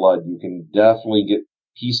smell blood. You can definitely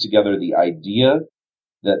piece together the idea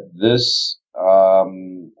that this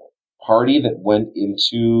party that went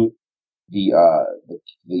into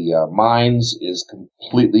the mines is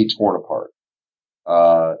completely torn apart.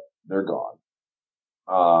 They're gone.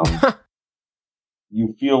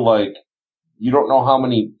 You feel like you don't know how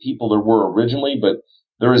many people there were originally, but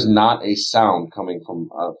there is not a sound coming from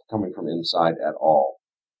inside at all.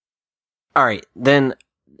 All right, then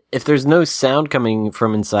if there's no sound coming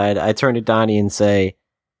from inside, I turn to Donnie and say,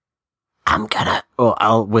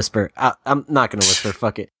 I'll whisper. I'm not gonna whisper.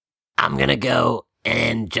 Fuck it. I'm gonna go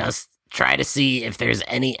and just try to see if there's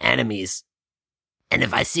any enemies, and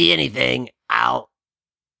if I see anything, I'll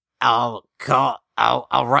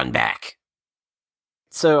run back.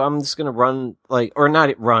 So I'm just gonna run, or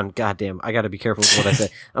not run. Goddamn, I gotta be careful with what I say.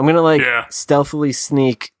 I'm gonna stealthily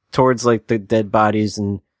sneak towards the dead bodies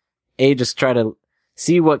and just try to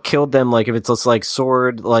see what killed them. Like if it's just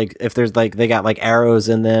sword, if there's they got arrows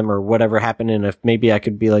in them or whatever happened, and if maybe I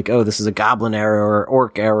could be oh, this is a goblin arrow or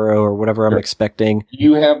orc arrow or whatever I'm expecting. Do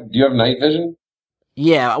you have night vision?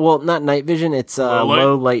 Yeah, well, not night vision. It's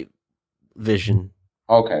low light vision.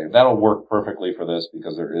 Okay, that'll work perfectly for this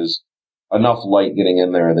because there is enough light getting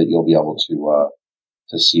in there that you'll be able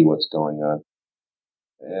to see what's going on.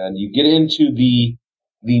 And you get into the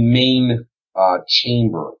main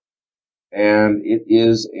chamber, and it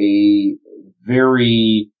is a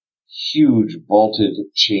very huge vaulted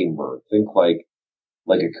chamber. Think like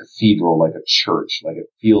a cathedral, like a church. Like it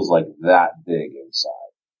feels like that big inside.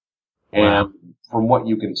 Wow. And from what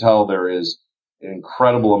you can tell, there is an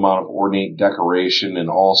incredible amount of ornate decoration and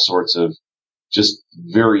all sorts of just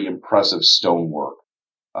very impressive stonework.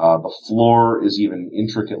 The floor is even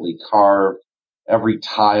intricately carved. Every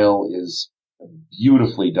tile is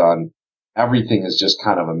beautifully done. Everything is just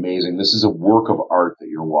kind of amazing. This is a work of art that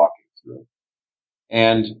you're walking through.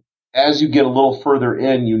 And as you get a little further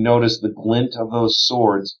in, you notice the glint of those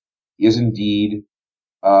swords is indeed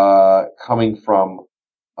coming from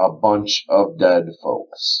a bunch of dead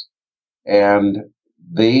folks. And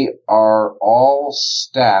they are all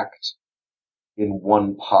stacked in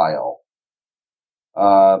one pile.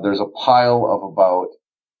 There's a pile of about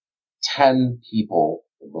 10 people,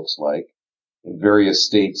 it looks like, in various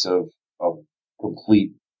states of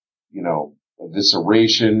complete,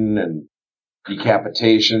 evisceration and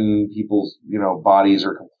decapitation. People's, bodies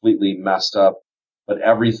are completely messed up, but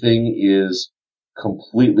everything is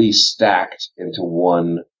completely stacked into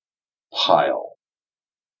one pile.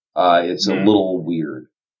 It's a little weird.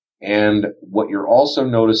 And what you're also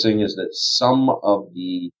noticing is that some of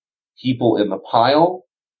the people in the pile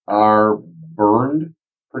are burned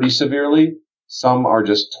pretty severely. Some are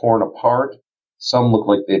just torn apart. Some look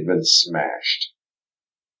like they've been smashed.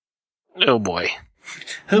 Oh boy.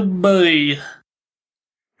 Oh boy.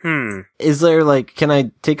 Is there can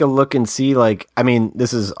I take a look and see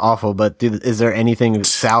this is awful, but is there anything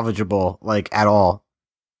salvageable at all?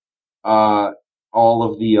 All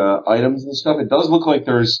of the items and stuff. It does look like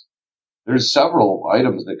there's several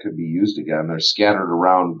items that could be used again. They're scattered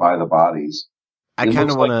around by the bodies. I kind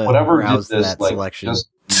of want to whatever browse did this, that selection. Just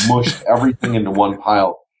mushed everything into one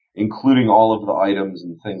pile, including all of the items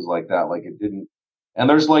and things like that. It didn't. And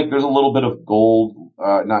there's a little bit of gold,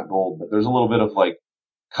 not gold, but there's a little bit of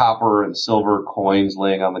copper and silver coins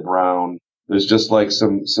laying on the ground. There's just some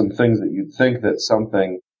things that you'd think that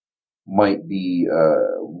something might be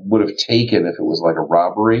would have taken if it was a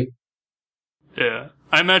robbery. Yeah.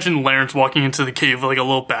 I imagine Lawrence walking into the cave with a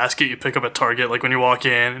little basket you pick up at Target when you walk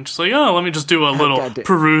in and just let me just do a little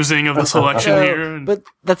perusing of the selection here. But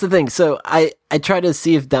that's the thing. So I try to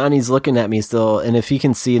see if Donnie's looking at me still and if he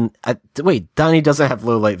can see. Wait, Donnie doesn't have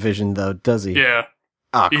low light vision though, does he? Yeah.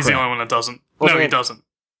 Oh, he's crap. the only one that doesn't. Well, no, he doesn't.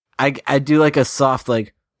 I do a soft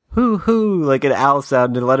hoo hoo an owl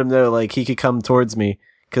sound to let him know he could come towards me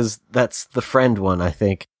because that's the friend one, I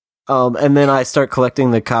think. And then I start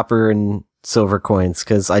collecting the copper and silver coins,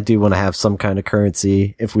 because I do want to have some kind of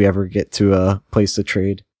currency if we ever get to a place to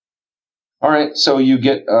trade. All right, so you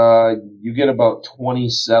get about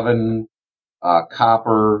 27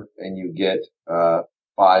 copper, and you get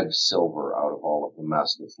 5 silver out of all of the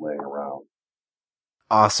mess that's laying around.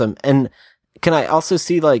 Awesome. And can I also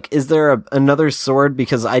see, like, is there another sword?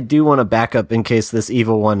 Because I do want to back up in case this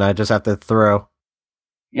evil one I just have to throw.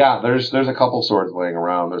 Yeah, there's a couple swords laying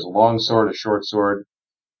around. There's a long sword, a short sword.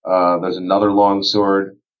 There's another long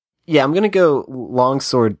sword. Yeah, I'm gonna go long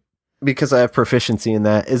sword because I have proficiency in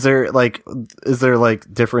that. Is there like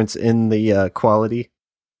difference in the quality?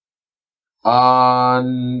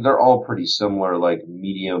 They're all pretty similar, like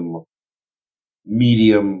medium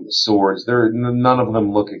swords. None of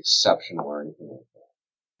them look exceptional or anything like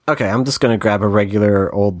that. Okay, I'm just gonna grab a regular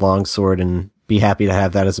old long sword and be happy to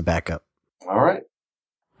have that as a backup. All right.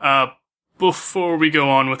 Before we go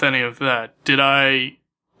on with any of that, did I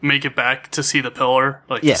make it back to see the pillar?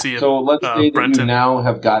 Like, yeah. To see so let's say that Brenton? You now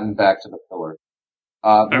have gotten back to the pillar.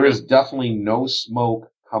 There is definitely no smoke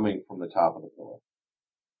coming from the top of the pillar.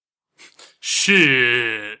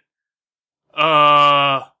 Shit.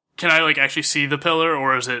 Can I like actually see the pillar,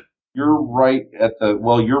 or is it? You're right at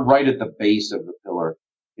the base of the pillar.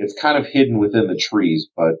 It's kind of hidden within the trees,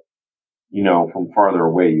 but from farther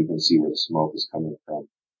away you can see where the smoke is coming from.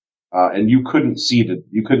 And you couldn't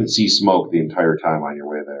see smoke the entire time on your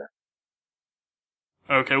way there.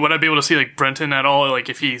 Okay, would I be able to see like Brenton at all, like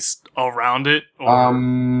if he's around it? Or?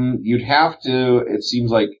 You'd have to. It seems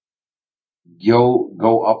like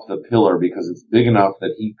go up the pillar because it's big enough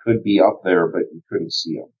that he could be up there, but you couldn't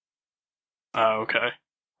see him. Oh, okay.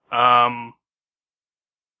 How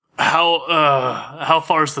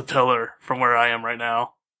far is the pillar from where I am right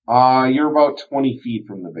now? You're about 20 feet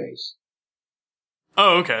from the base.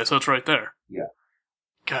 Oh, okay, so it's right there. Yeah.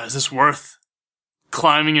 God, is this worth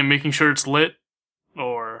climbing and making sure it's lit?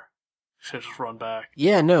 Or should I just run back?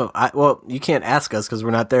 Yeah, no. Well, you can't ask us because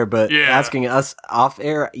we're not there, but asking us off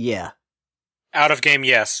air, yeah. Out of game,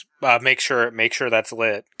 yes. Make sure that's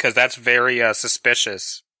lit, because that's very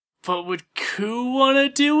suspicious. But would Koo want to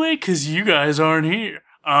do it? Because you guys aren't here.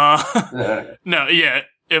 No, yeah.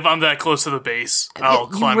 If I'm that close to the base, I'll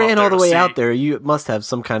climb up there. You ran all the way out there. You must have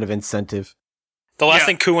some kind of incentive. The last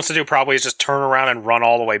thing Koo wants to do probably is just turn around and run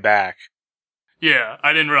all the way back. Yeah,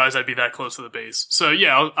 I didn't realize I'd be that close to the base. So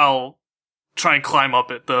yeah, I'll try and climb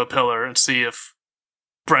up at the pillar and see if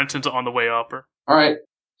Brenton's on the way up. All right.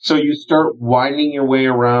 So you start winding your way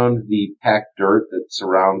around the packed dirt that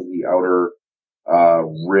surrounds the outer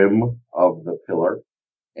rim of the pillar,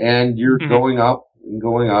 and you're going up and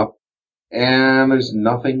going up, and there's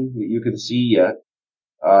nothing that you can see yet.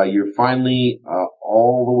 You're finally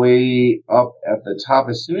all the way up at the top.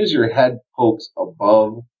 As soon as your head pokes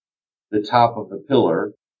above the top of the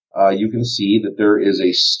pillar, you can see that there is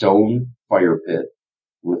a stone fire pit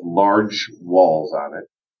with large walls on it.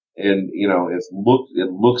 And,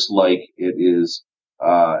 it looks like it is,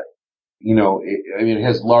 it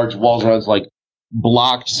has large walls around. It's like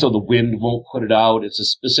blocked so the wind won't put it out. It's a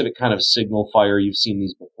specific kind of signal fire. You've seen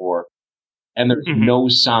these before. And there's no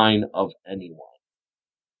sign of anyone.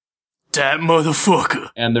 That motherfucker.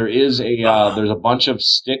 And there is there's a bunch of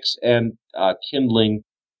sticks and kindling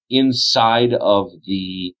inside of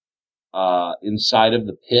the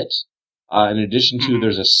pit. In addition to,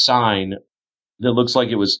 there's a sign that looks like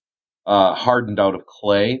it was hardened out of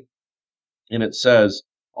clay, and it says,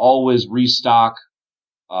 "Always restock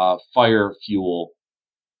fire fuel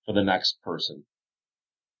for the next person."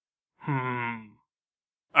 All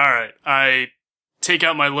right, I take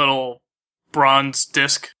out my little bronze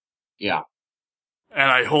disc. Yeah. And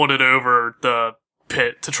I hold it over the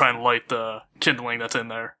pit to try and light the kindling that's in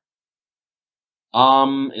there.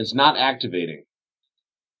 It's not activating.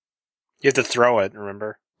 You have to throw it,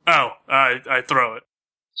 remember? Oh, I throw it.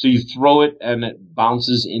 So you throw it and it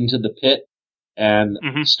bounces into the pit and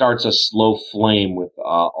starts a slow flame with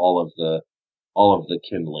all of the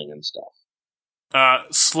kindling and stuff.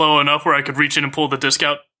 Slow enough where I could reach in and pull the disc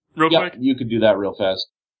out real quick? You could do that real fast.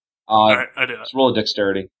 Alright, I did it. Let's roll a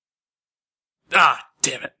dexterity. Ah,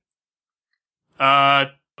 damn it.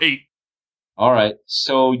 8. Alright,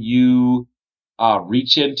 so you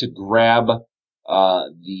reach in to grab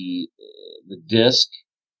the disc,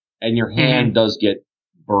 and your hand does get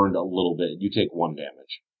burned a little bit. You take 1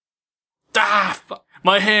 damage.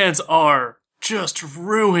 My hands are just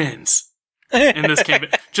ruins in this game.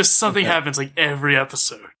 Just something happens like every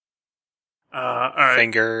episode. Alright.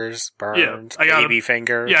 Fingers burned. Yeah, baby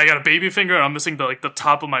finger. Yeah, I got a baby finger, and I'm missing the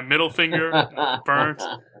top of my middle finger. Burnt.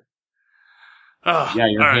 Yeah,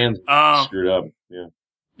 your hand's screwed up. Yeah.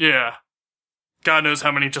 Yeah. God knows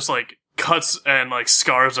how many just like cuts and like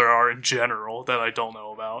scars there are in general that I don't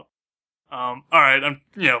know about. Alright, I'm,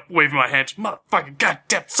 waving my hands. Motherfucking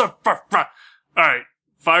goddamn son of a... Alright,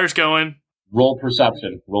 fire's going. Roll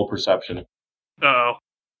perception. Uh-oh.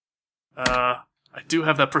 I do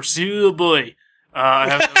have that boy. I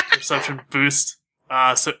have that perception boost.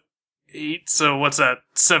 So 8, so what's that?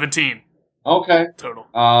 17. Okay. Total.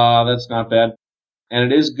 That's not bad.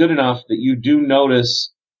 And it is good enough that you do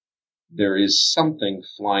notice there is something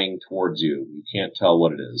flying towards you. You can't tell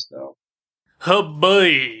what it is, though. Oh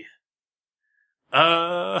boy.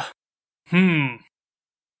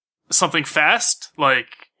 Something fast? Like,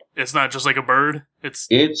 it's not just like a bird? It's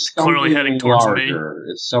clearly heading towards larger.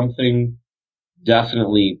 Me. It's something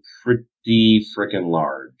definitely pretty frickin'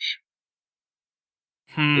 large.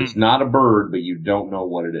 It's not a bird, but you don't know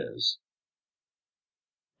what it is.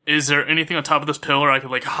 Is there anything on top of this pillar I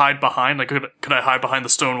could, like, hide behind? Like, could I hide behind the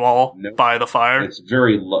stone wall by the fire? It's a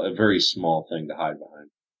very small thing to hide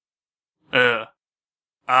behind.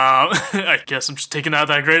 I guess I'm just taking out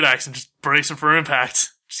that great axe and just bracing for impact.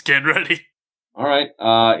 Just getting ready. Alright,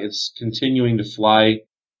 it's continuing to fly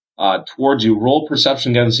towards you. Roll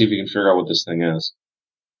perception again and see if you can figure out what this thing is.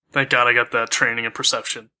 Thank God I got that training in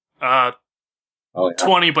perception.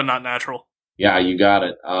 20, but not natural. Yeah, you got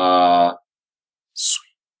it. Sweet.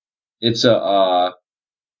 It's how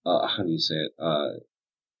do you say it?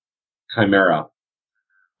 Chimera.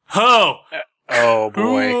 Oh! Oh,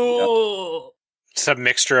 boy. Yep. It's a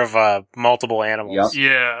mixture of multiple animals.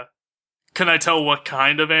 Yep. Yeah. Can I tell what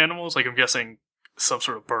kind of animals? Like, I'm guessing some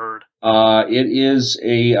sort of bird. It's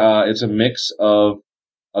a mix of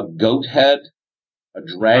a goat head, a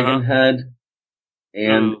dragon head,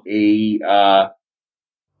 and a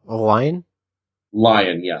lion?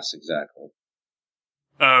 Lion, yes, exactly.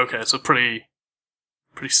 Oh, okay, so pretty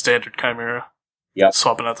standard chimera. Yep.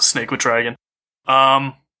 Swapping out the snake with dragon.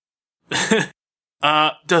 Does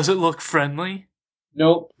it look friendly?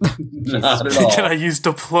 Nope. Not at all. Can I use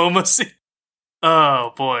diplomacy?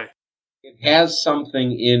 Oh, boy. It has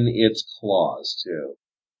something in its claws, too.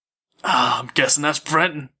 I'm guessing that's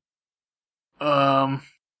Brenton.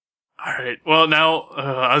 Alright, well now,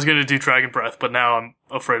 I was gonna do Dragon Breath, but now I'm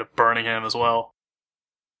afraid of burning him as well.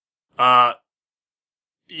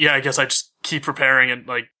 Yeah, I guess I just keep preparing and,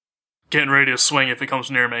 like, getting ready to swing if it comes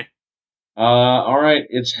near me. Alright,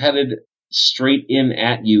 it's headed straight in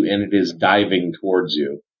at you, and it is diving towards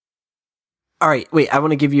you. Alright, wait, I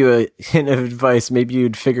want to give you a hint of advice. Maybe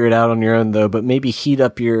you'd figure it out on your own, though, but maybe heat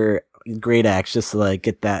up your great axe just to, like,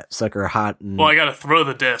 get that sucker hot. Well, I gotta throw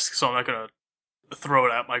the disc, so I'm not gonna throw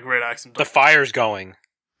it at my great axe. The fire's going.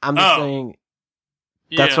 I'm just saying...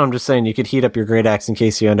 That's what I'm just saying. You could heat up your great axe in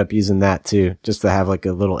case you end up using that, too, just to have, like,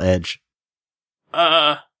 a little edge.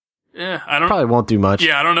 Yeah, I don't... Probably won't do much.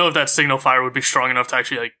 Yeah, I don't know if that signal fire would be strong enough to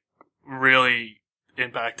actually, like, really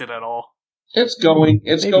impact it at all. It's going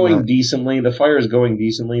decently. The fire is going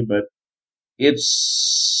decently, but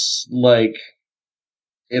it's not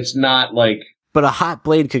like... But a hot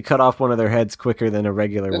blade could cut off one of their heads quicker than a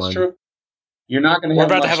regular one. That's true. You're not going to We're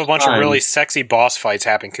about to have a bunch of really sexy boss fights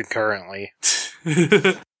happen concurrently.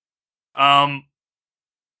 No, I'm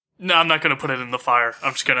not going to put it in the fire.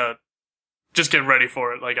 I'm just going to get ready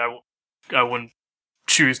for it. Like, I wouldn't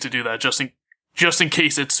choose to do that just in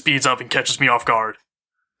case it speeds up and catches me off guard.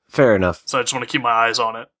 Fair enough. So I just want to keep my eyes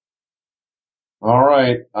on it. All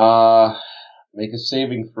right. Make a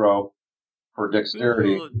saving throw for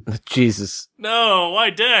dexterity. Jesus. No, why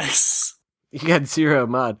dex? You got 0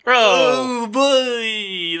 mod. Oh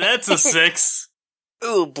boy, that's a 6.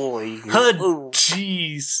 Oh boy. Oh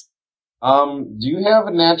jeez. Do you have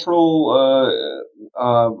a natural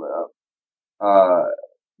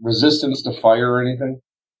resistance to fire or anything?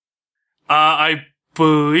 I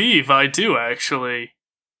believe I do actually.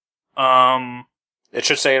 It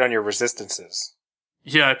should say it on your resistances.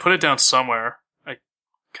 Yeah, I put it down somewhere.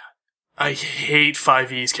 I hate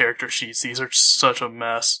 5e's character sheets. These are such a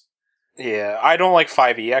mess. Yeah, I don't like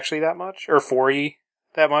 5e actually that much, or 4e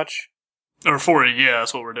that much. Or 4e, yeah,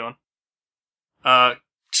 that's what we're doing.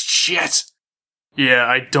 Shit! Yeah,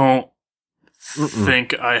 I don't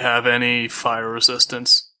think I have any fire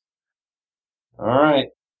resistance. Alright.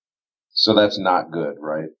 So that's not good,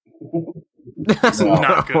 right?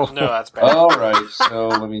 Not good. No, that's bad. Alright, so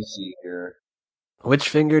let me see here. Which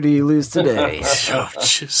finger do you lose today? Oh,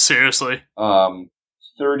 seriously.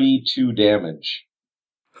 32 damage.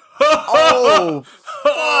 Oh,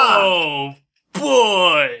 oh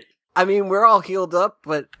boy! I mean, we're all healed up,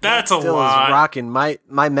 but that's a still lot. Is rocking. My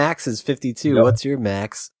max is 52. Yep. What's your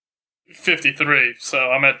max? 53. So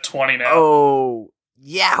I'm at 20 now. Oh,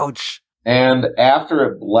 youch! And after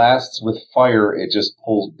it blasts with fire, it just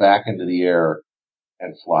pulls back into the air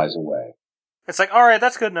and flies away. It's like, all right,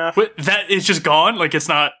 that's good enough. But that is just gone? Like, it's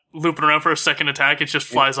not looping around for a second attack, it just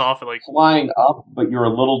flies off. And flying up, but you're a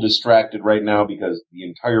little distracted right now because the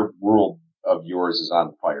entire world of yours is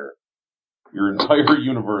on fire. Your entire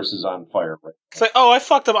universe is on fire right now. It's like, oh, I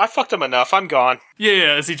fucked him enough, I'm gone.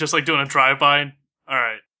 Yeah, is he just like doing a drive-by?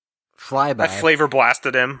 Alright. Flyby. I flavor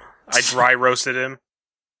blasted him. I dry roasted him.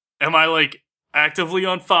 Am I, like, actively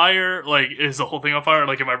on fire? Like, is the whole thing on fire?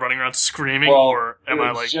 Like, am I running around screaming? Or am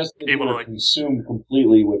I, like, just able to, like... consumed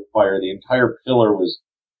completely with fire. The entire pillar was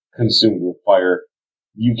consumed with fire.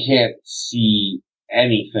 You can't see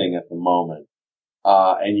anything at the moment.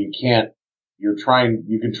 And you can try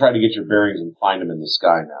to get your bearings and find them in the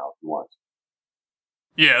sky now if you want.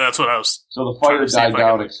 Yeah, that's what I was... So the fire died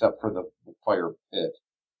down except for the fire pit.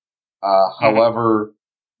 However,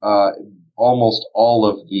 almost all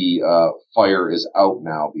of the fire is out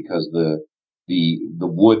now because the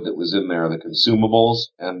wood that was in there, the consumables,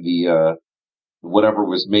 and the whatever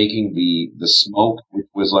was making the smoke, which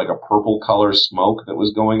was like a purple color smoke that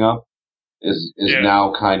was going up, is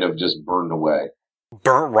now kind of just burned away.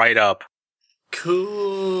 Burnt right up.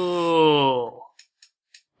 Cool.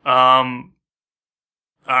 Alright,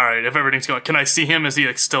 if everything's going... Can I see him? Is he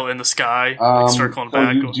like, still in the sky? Like, circling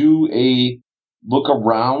back? You do a look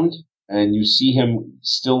around, and you see him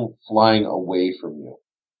still flying away from you.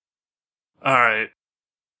 Alright.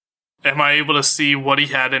 Am I able to see what he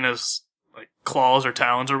had in his like claws or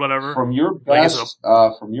talons or whatever? From your best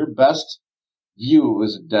view, it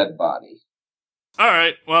was a dead body.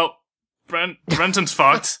 Alright, well, Brenton's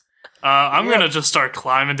fucked. I'm gonna just start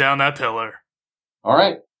climbing down that pillar.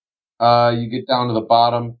 Alright. You get down to the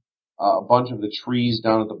bottom. A bunch of the trees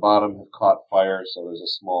down at the bottom have caught fire, so there's a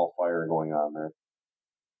small fire going on there.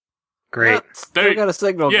 Great. Still got a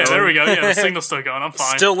signal going. There we go. Yeah, the signal's still going. I'm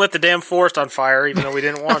fine. Still lit the damn forest on fire, even though we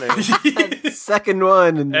didn't want to. Second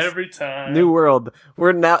one in this every time. New world.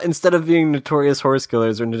 We're now, instead of being notorious horse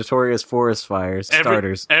killers, we're notorious forest fires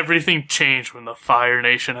starters. Everything changed when the Fire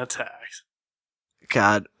Nation attacked.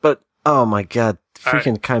 God, but oh my god,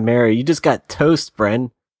 freaking right. Chimera! You just got toast, Bren.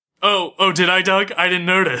 Oh, did I, Doug? I didn't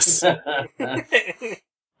notice. Yeah,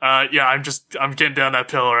 I'm getting down that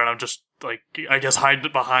pillar, and I'm just, like, I guess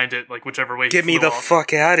hiding behind it, like, whichever way. Get me the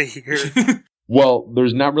fuck out of here. Well,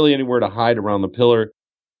 there's not really anywhere to hide around the pillar.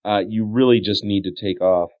 You really just need to take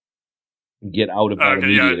off and get out of that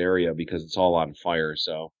immediate area because it's all on fire,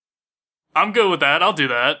 so. I'm good with that. I'll do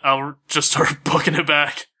that. I'll just start booking it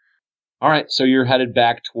back. Alright, so you're headed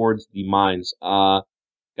back towards the mines.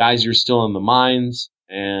 Guys, you're still in the mines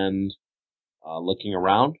and looking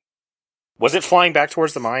around. Was it flying back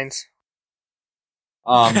towards the mines?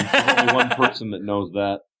 There's only one person that knows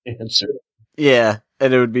that answer. Yeah,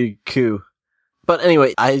 and it would be Ku. But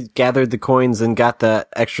anyway, I gathered the coins and got the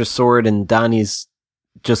extra sword, and Donnie's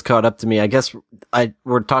just caught up to me. I guess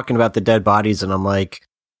we're talking about the dead bodies, and I'm like,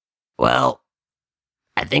 well,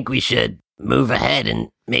 I think we should move ahead and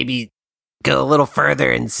maybe go a little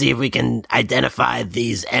further and see if we can identify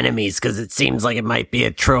these enemies, because it seems like it might be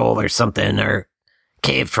a troll or something, or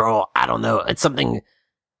cave troll. I don't know. It's something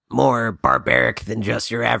more barbaric than just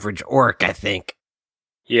your average orc, I think.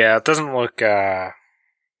 Yeah, it doesn't look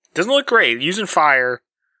great. Using fire,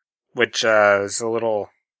 which is a little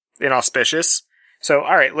inauspicious. So,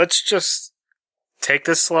 alright, let's just take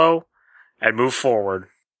this slow and move forward.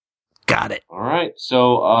 Got it. Alright,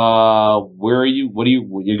 so, where are you? Were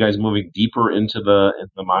you guys moving deeper into the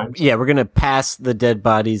mines? Yeah, we're gonna pass the dead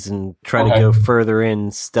bodies and try to go further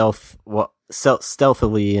in stealthily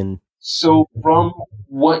and... So, from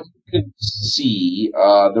what you can see,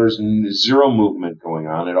 there's zero movement going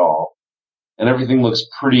on at all. And everything looks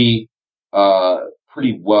pretty well,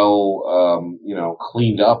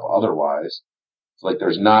 cleaned up otherwise. It's like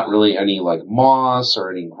there's not really any, like, moss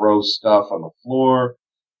or any gross stuff on the floor.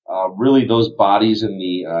 Really, those bodies in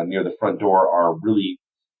the near the front door are really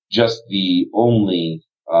just the only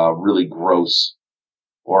really gross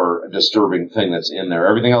or disturbing thing that's in there.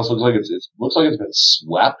 Everything else looks like it's been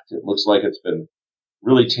swept. It looks like it's been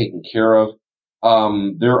really taken care of.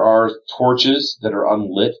 There are torches that are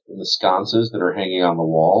unlit in the sconces that are hanging on the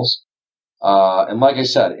walls. And like I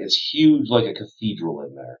said, it's huge, like a cathedral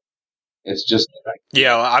in there. It's just...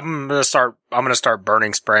 Yeah, I'm gonna start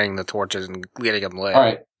spraying the torches and getting them lit. All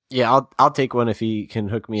right. Yeah, I'll take one if he can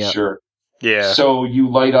hook me up. Sure. Yeah. So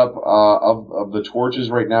you light up, of the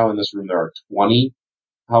torches right now in this room, there are 20.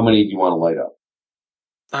 How many do you want to light up?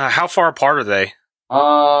 How far apart are they?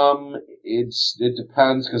 It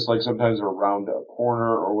depends, because like sometimes they're around a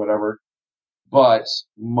corner or whatever. but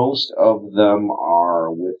most of them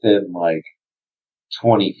are within,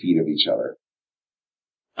 20 feet of each other.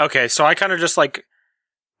 Okay, so I kind of just, I,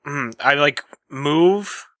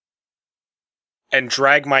 move and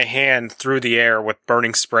drag my hand through the air with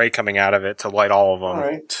burning spray coming out of it to light all of them. All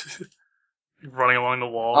right. Running along the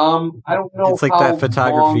wall. I don't know. It's like that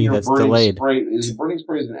photography that's delayed. Burning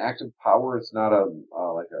spray is an active power. It's not a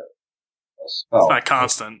spell. It's not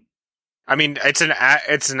constant. I mean, it's an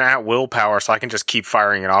at will power, so I can just keep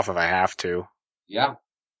firing it off if I have to. Yeah.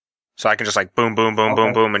 So I can just boom, boom, boom,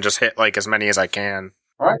 boom, boom, and just hit as many as I can.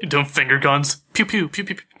 All right. You're doing finger guns. Pew pew pew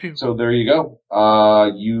pew pew pew. So there you go.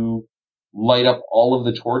 You light up all of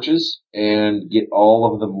the torches and get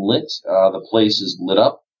all of them lit. The place is lit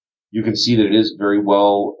up. You can see that it is very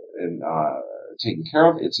well and taken care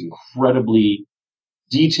of. It's incredibly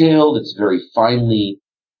detailed. It's very finely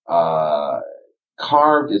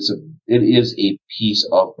carved. It is a piece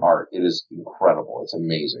of art. It is incredible. It's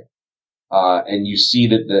amazing. And you see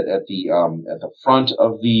that at the front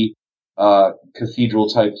of the cathedral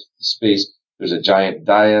type space, there's a giant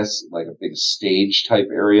dais, like a big stage type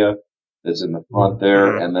area that's in the front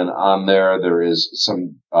there. And then on there is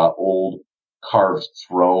some old carved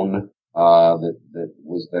throne that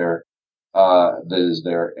was there, that is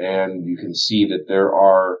there. And you can see that there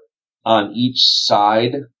are on each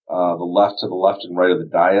side, to the left and right of the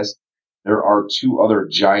dais, there are two other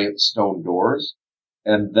giant stone doors.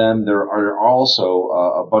 And then there are also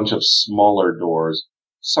a bunch of smaller doors.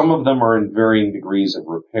 Some of them are in varying degrees of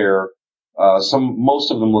repair.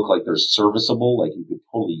 Most of them look like they're serviceable, like you could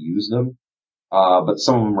totally use them. But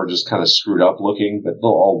some of them are just kind of screwed up looking, but they'll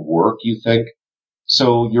all work, you think.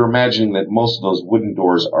 So you're imagining that most of those wooden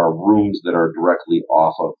doors are rooms that are directly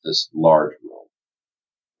off of this large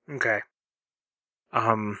room. Okay.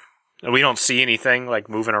 We don't see anything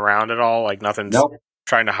moving around at all, nothing's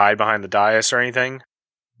trying to hide behind the dais or anything?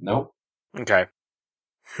 Nope. Okay.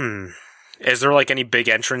 Is there any big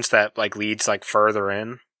entrance that leads further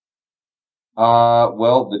in?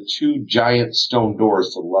 Well, the two giant stone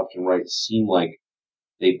doors to the left and right seem like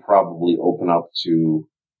they probably open up to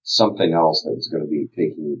something else that's going to be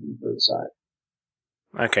taking you deeper inside.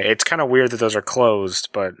 Okay, it's kind of weird that those are closed,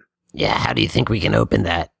 but... Yeah, how do you think we can open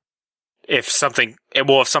that? If something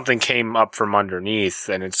came up from underneath,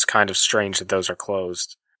 then it's kind of strange that those are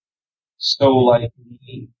closed. So, all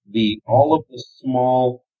of the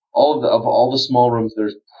small rooms,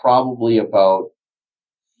 there's probably about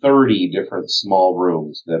 30 different small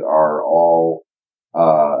rooms that are all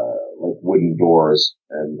wooden doors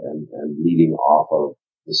and leading off of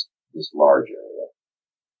this large area.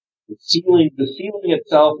 The ceiling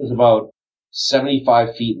itself is about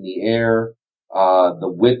 75 feet in the air. The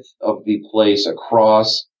width of the place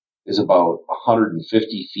across is about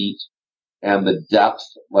 150 feet. And the depth,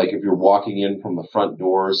 if you're walking in from the front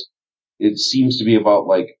doors, it seems to be about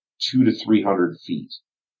 200 to 300 feet.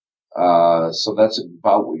 So that's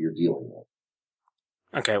about what you're dealing with.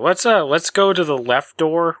 Okay, let's go to the left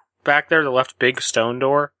door back there, the left big stone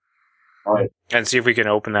door. All right. And see if we can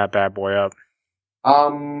open that bad boy up.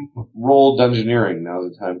 Roll Dungeoneering.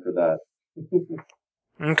 Now's the time for that.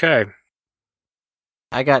 Okay.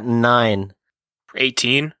 I got 9.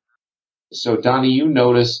 18. So, Donnie, you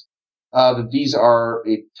notice that these are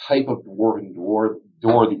a type of dwarven door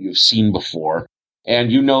that you've seen before.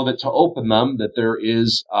 And you know that to open them, that there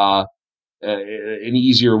is an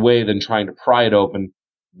easier way than trying to pry it open.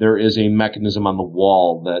 There is a mechanism on the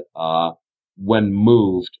wall that, when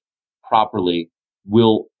moved properly,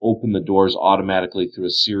 will open the doors automatically through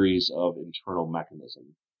a series of internal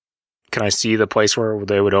mechanisms. Can I see the place where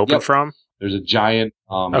they would open from? There's a giant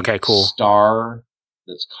cool star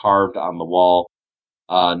that's carved on the wall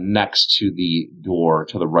next to the door,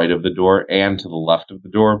 to the right of the door and to the left of the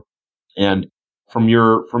door. And from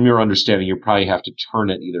your understanding, you probably have to turn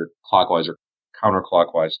it either clockwise or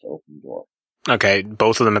counterclockwise to open the door. Okay,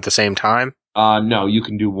 both of them at the same time? No, you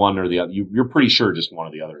can do one or the other. You're pretty sure just one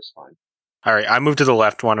or the other is fine. All right, I move to the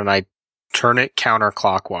left one and I turn it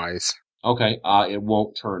counterclockwise. Okay, it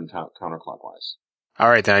won't turn counterclockwise. All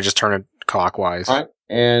right, then I just turn it clockwise. All right,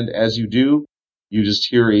 and as you do, you just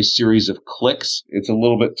hear a series of clicks. It's a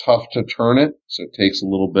little bit tough to turn it, so it takes a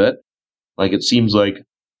little bit. It seems like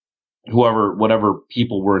whatever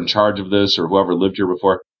people were in charge of this or whoever lived here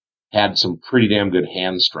before had some pretty damn good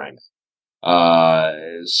hand strength.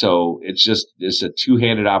 So it's a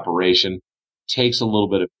two-handed operation. Takes a little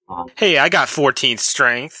bit of time. Hey, I got 14th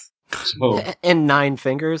strength. So, and 9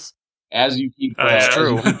 fingers. As you keep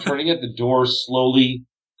turning it, the door slowly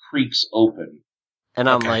creaks open. And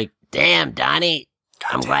I'm like, damn, Donnie,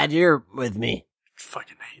 I'm glad you're with me.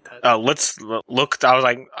 fucking hate that. Let's look.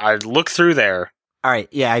 I look through there. All right,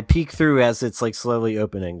 yeah, I peek through as it's like slowly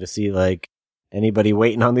opening to see like anybody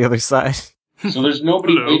waiting on the other side. So there's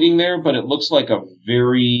nobody waiting there, but it looks like a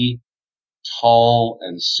very tall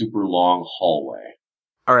and super long hallway.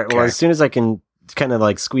 All right, well, as soon as I can kind of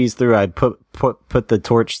like squeeze through, I put the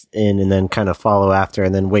torch in and then kind of follow after,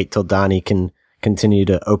 and then wait till Donnie can continue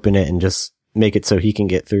to open it and just make it so he can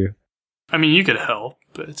get through. I mean, you could help,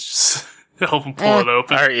 but it's just help him pull it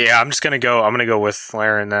open. All right, yeah, I'm gonna go with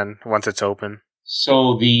Laren then once it's open.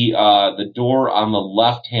 So the door on the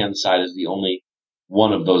left-hand side is the only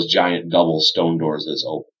one of those giant double stone doors that's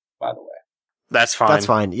open, by the way. That's fine. That's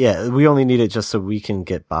fine. Yeah, we only need it just so we can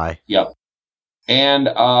get by. Yep. And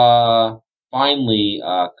finally,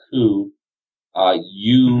 Ku,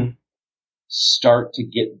 you start to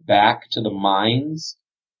get back to the mines,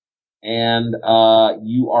 and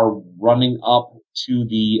you are running up to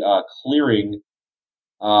the clearing.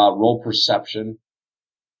 Roll perception.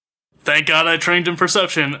 Thank God I trained in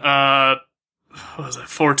perception. What was it,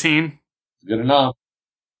 14? Good enough.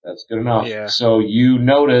 That's good enough. Yeah. So you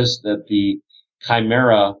notice that the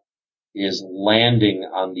Chimera is landing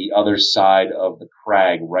on the other side of the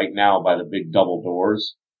crag right now by the big double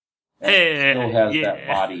doors. It still has that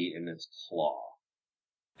body in its claw.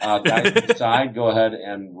 Guys inside, go ahead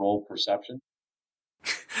and roll perception.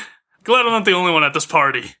 Glad I'm not the only one at this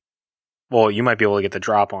party. Well, you might be able to get the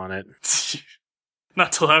drop on it.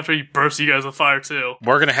 Not till after you burst you guys with fire too.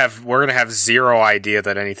 We're gonna have zero idea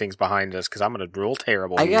that anything's behind us because I'm gonna roll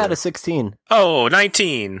terrible. I got a 16. Oh,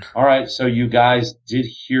 19. All right, so you guys did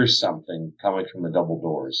hear something coming from the double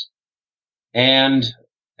doors. And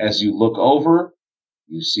as you look over,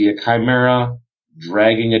 you see a Chimera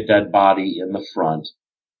dragging a dead body in the front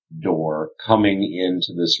door coming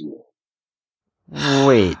into this room.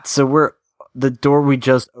 Wait, so the door we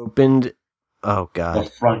just opened. Oh God! The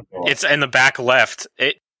front door. It's in the back left.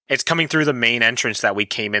 It's coming through the main entrance that we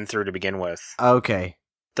came in through to begin with. Okay.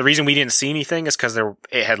 The reason we didn't see anything is because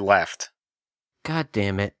it had left. God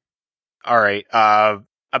damn it! All right.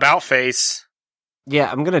 About face.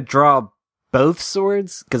 Yeah, I'm gonna draw both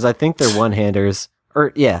swords because I think they're one-handers.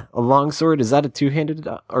 Or yeah, a long sword, is that a two-handed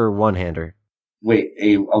or one-hander? Wait,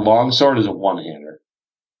 a long sword is a one-hander.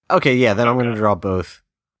 Okay, yeah, then I'm gonna draw both.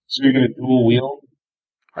 So you're gonna dual wield?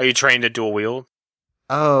 Are you trained to dual wield?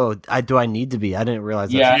 Oh, do I need to be? I didn't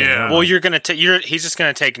realize. Yeah. Well, he's just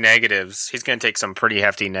gonna take negatives. He's gonna take some pretty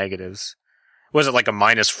hefty negatives. Was it like a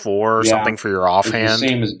 -4 or something for your offhand? It's the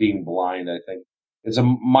same as being blind, I think. It's a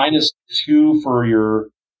 -2 for your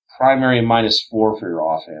primary and -4 for your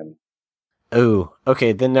offhand. Oh,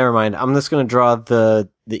 okay, then never mind. I'm just gonna draw the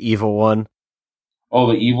evil one. Oh,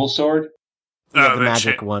 the evil sword? Yeah, the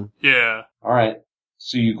magic one. Yeah. All right.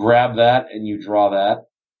 So you grab that and you draw that,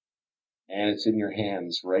 and it's in your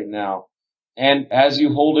hands right now. And as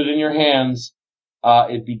you hold it in your hands,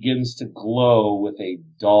 it begins to glow with a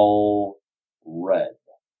dull red.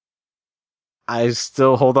 I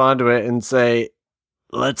still hold on to it and say,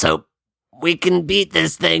 let's hope we can beat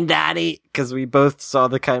this thing, Daddy. Because we both saw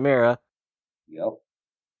the Chimera. Yep.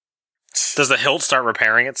 Does the hilt start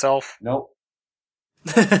repairing itself? Nope.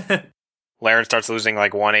 Laren starts losing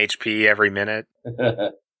like 1 HP every minute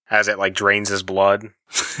as it like drains his blood.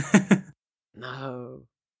 No.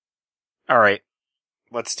 All right,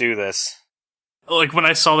 let's do this. Like when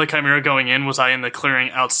I saw the Chimera going in, was I in the clearing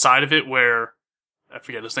outside of it where I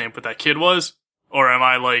forget his name, but that kid was, or am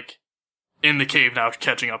I like in the cave now,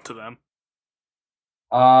 catching up to them?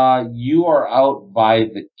 You are out by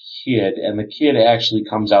the kid, and the kid actually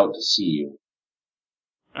comes out to see you.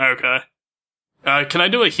 Okay. Can I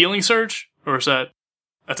do a healing surge? Or is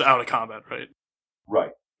that's out of combat, right? Right.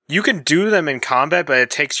 You can do them in combat, but it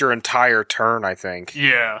takes your entire turn, I think.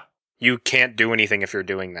 Yeah. You can't do anything if you're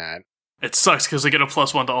doing that. It sucks because I get a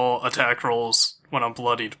 +1 to all attack rolls when I'm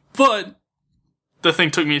bloodied. But the thing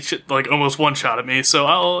took me like almost one shot at me, so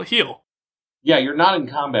I'll heal. Yeah, you're not in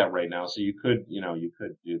combat right now, so you could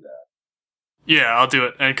do that. Yeah, I'll do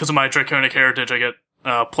it. And because of my Draconic Heritage, I get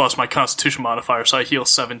plus my Constitution modifier, so I heal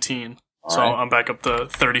 17. All so right. I'm back up to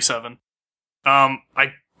 37.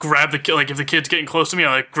 I grab the kid, like if the kid's getting close to me,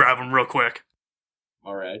 I like grab him real quick.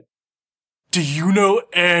 All right. Do you know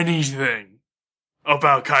anything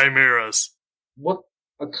about chimeras? What?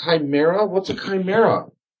 A chimera? What's a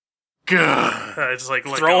chimera? Gah. I just like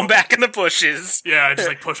Throw him back in the bushes. Yeah, I just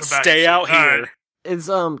like push him back. Stay out here. All right.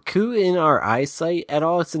 Is Ku in our eyesight at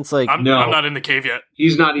all? Since like I'm not in the cave yet.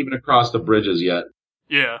 He's not even across the bridges yet.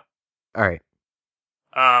 Yeah. all right.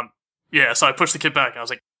 Yeah, so I pushed the kid back and I was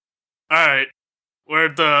like, alright,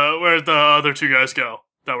 where'd the other two guys go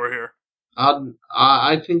that were here?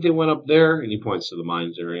 I think they went up there, and he points to the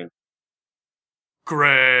mines area.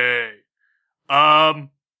 Great. Can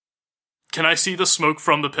I see the smoke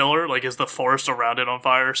from the pillar? Like, is the forest around it on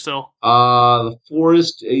fire still? The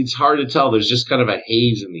forest, it's hard to tell. There's just kind of a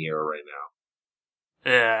haze in the air right now.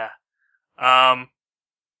 Yeah.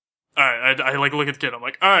 Alright, I like look at the kid. I'm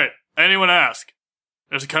like, alright, anyone ask?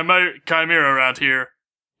 There's a chimera around here.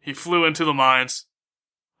 He flew into the mines.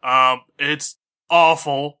 It's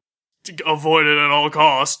awful. To avoid it at all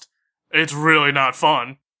cost. It's really not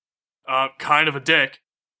fun. Kind of a dick.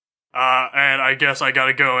 And I guess I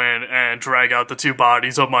gotta go in and drag out the 2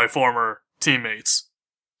 bodies of my former teammates.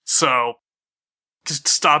 So, just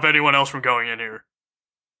stop anyone else from going in here.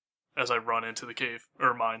 As I run into the cave,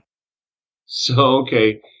 or mine. So,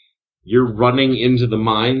 okay. You're running into the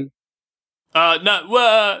mine?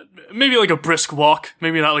 Maybe like a brisk walk.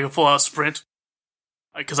 Maybe not like a full-out sprint.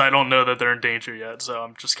 Because I don't know that they're in danger yet, so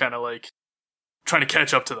I'm just kind of like trying to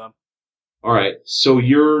catch up to them. All right, so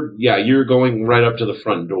you're going right up to the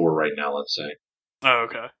front door right now, let's say. Oh,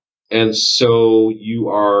 okay. And so you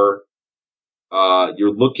are,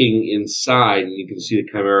 you're looking inside, and you can see the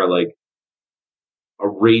chimera, like,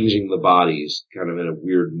 arranging the bodies, kind of in a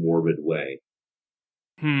weird, morbid way.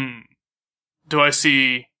 Do I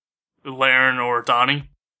see Laren or Donnie?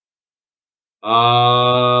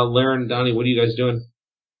 Laren, Donnie, what are you guys doing?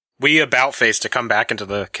 We about-faced to come back into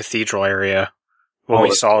the cathedral area when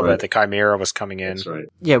we saw that the chimera was coming in. That's right.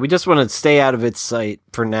 Yeah, we just want to stay out of its sight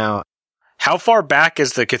for now. How far back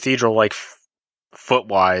is the cathedral, like,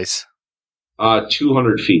 foot-wise?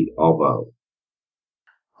 200 feet, all about.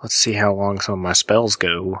 Let's see how long some of my spells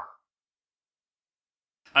go.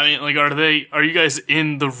 I mean, like, are you guys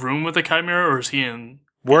in the room with the chimera, or is he in...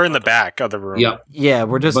 We're in the back of the room. Yep. Yeah,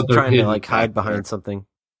 we're just trying to, like, hide behind something.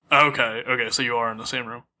 Okay, so you are in the same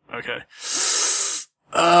room. Okay.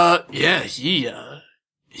 Yeah,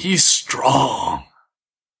 he's strong.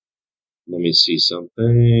 Let me see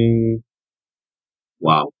something.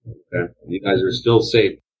 Wow. Okay. You guys are still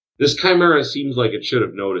safe. This chimera seems like it should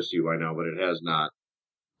have noticed you by now, but it has not.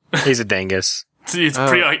 He's a dingus. He's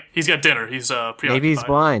got dinner. He's preoccupied. Maybe he's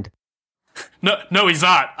blind. No, he's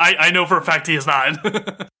not. I know for a fact he is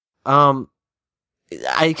not.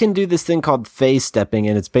 I can do this thing called phase stepping,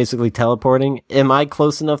 and it's basically teleporting. Am I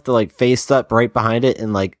close enough to, like, phase step right behind it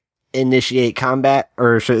and, like, initiate combat,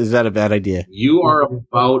 or is that a bad idea? You are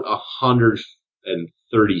about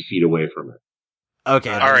 130 feet away from it.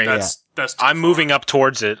 Okay. All right. That's I'm moving up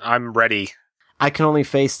towards it. I'm ready. I can only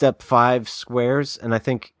phase step 5 squares, and I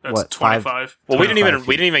think that's 25. Well, we didn't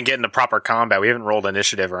even get into proper combat. We haven't rolled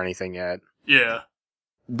initiative or anything yet. Yeah.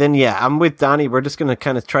 Then yeah, I'm with Donnie. We're just gonna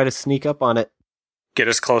kind of try to sneak up on it. Get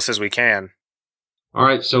as close as we can. All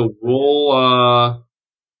right, so roll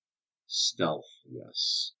stealth.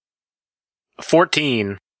 Yes.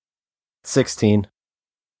 14. 16.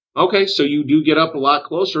 Okay, so you do get up a lot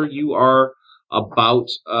closer. You are about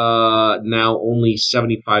now only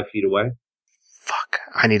 75 feet away. Fuck,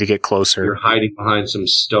 I need to get closer. You're hiding behind some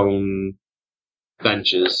stone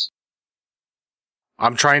benches.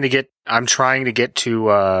 I'm trying to get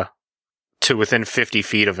to within 50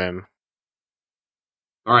 feet of him.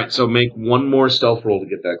 All right, so make one more stealth roll to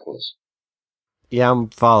get that close. Yeah, I'm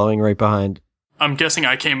following right behind. I'm guessing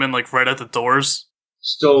I came in like right at the doors.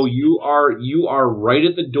 So you are right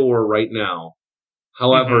at the door right now.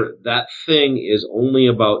 However, that thing is only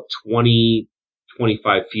about 20,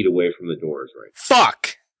 25 feet away from the doors, right?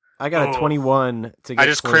 Fuck! I got a 21 to get I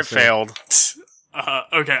just crit failed.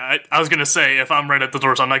 Okay, I was gonna say, if I'm right at the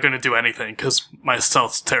doors, I'm not gonna do anything, because my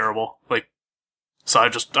stealth's terrible. Like, so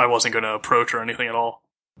I wasn't gonna approach or anything at all.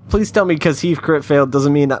 Please tell me because he crit failed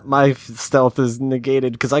doesn't mean that my stealth is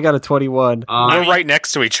negated, because I got a 21. We're right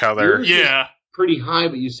next to each other. Yeah. Pretty high,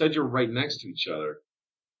 but you said you're right next to each other.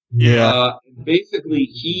 Yeah. Basically,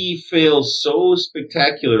 he fails so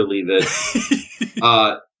spectacularly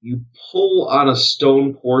that you pull on a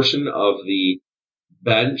stone portion of the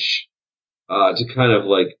bench to kind of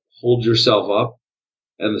like hold yourself up,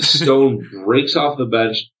 and the stone breaks off the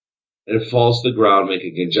bench and it falls to the ground,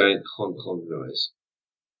 making a giant clunk clunk noise.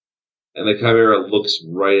 And the chimera looks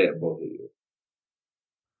right at both of you.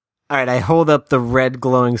 Alright, I hold up the red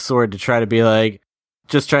glowing sword to try to be like,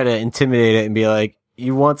 just try to intimidate it and be like,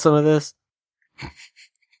 you want some of this?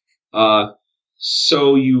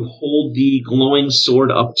 So you hold the glowing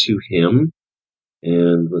sword up to him,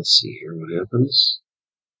 and let's see here what happens.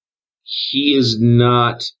 He is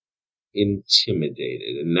not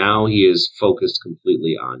intimidated, and now he is focused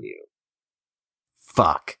completely on you.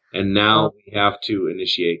 Fuck. And now we have to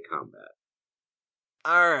initiate combat.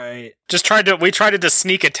 Alright. We tried to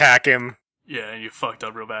sneak attack him. Yeah, you fucked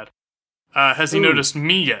up real bad. Has he noticed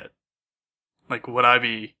me yet? Like, would I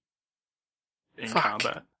be in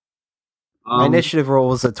combat? My initiative roll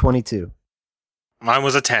was a 22. Mine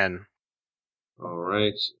was a 10. All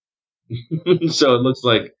right. So it looks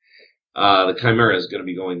like the Chimera is going to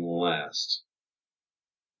be going last.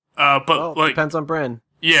 Depends on Bren.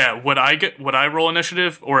 Yeah, would I roll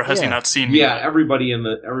initiative, or has he not seen me? Yeah, yet? everybody in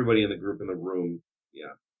the group in the room.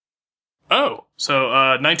 Yeah. Oh,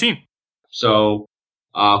 so 19. So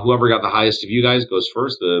whoever got the highest of you guys goes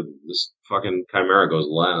first. This fucking Chimera goes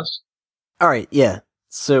last. All right, yeah.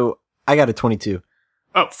 So I got a 22.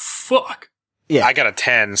 Oh, fuck. Yeah. I got a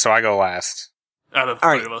 10, so I go last. Out of the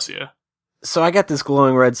three of us, yeah. So I got this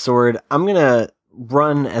glowing red sword. I'm gonna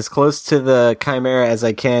run as close to the Chimera as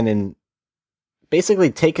I can and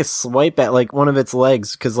basically take a swipe at like one of its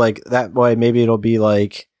legs, because like that way maybe it'll be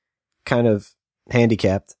like kind of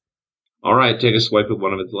handicapped. All right, take a swipe at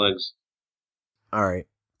one of its legs. All right.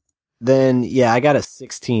 Then yeah, I got a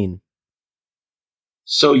 16.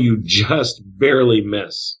 So you just barely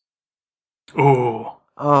miss. Ooh.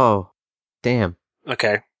 Oh, damn.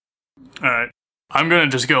 Okay. All right. I'm going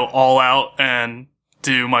to just go all out and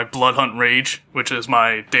do my Blood Hunt Rage, which is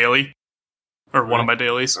my daily, or one of my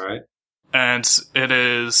dailies. All right. And it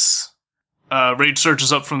is Rage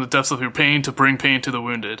surges up from the depths of your pain to bring pain to the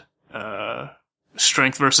wounded.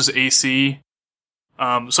 Strength versus AC.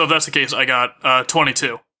 So if that's the case, I got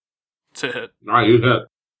 22 to hit. All right, you hit.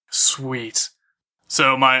 Sweet.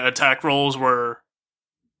 So my attack rolls were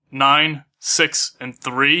 9, 6, and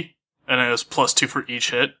 3, and it was +2 for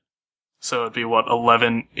each hit. So it'd be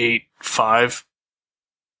 11, 8, 5.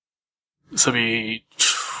 So it'd be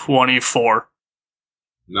 24.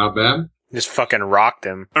 Not bad. Just fucking rocked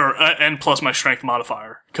him. And plus my strength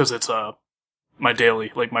modifier, because it's my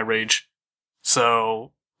daily, like my rage.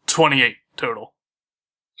 So 28 total.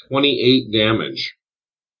 28 damage.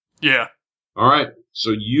 Yeah. All right.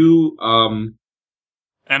 So you and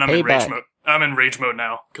I'm in rage mode. I'm in rage mode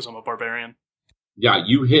now because I'm a barbarian. Yeah,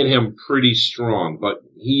 you hit him pretty strong, but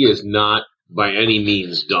he is not by any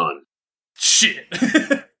means done. Shit.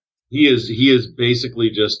 He is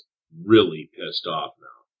basically just really pissed off now.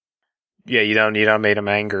 Yeah, you don't made him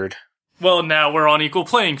angered. Well, now we're on equal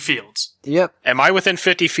playing fields. Yep. Am I within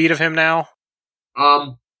 50 feet of him now?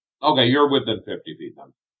 Okay, you're within 50 feet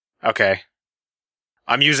then. Okay.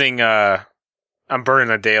 I'm using, I'm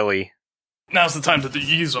burning a daily. Now's the time to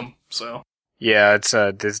use them, so. Yeah, it's,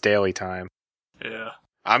 this daily time. Yeah.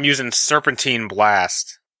 I'm using Serpentine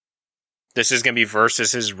Blast. This is gonna be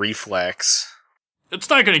versus his reflex. It's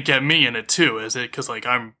not gonna get me in it too, is it? Because, like,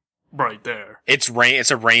 I'm right there. It's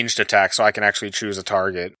a ranged attack, so I can actually choose a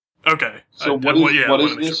target. Okay. So what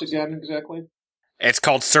is this again exactly? It's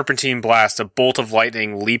called Serpentine Blast. A bolt of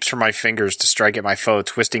lightning leaps from my fingers to strike at my foe,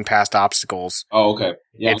 twisting past obstacles. Oh, okay.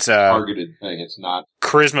 Yeah, it's a targeted thing. It's not...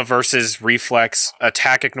 Charisma versus reflex.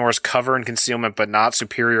 Attack ignores cover and concealment, but not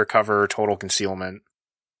superior cover or total concealment.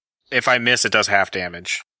 If I miss, it does half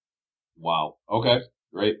damage. Wow. Okay.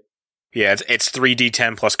 Great. Yeah, it's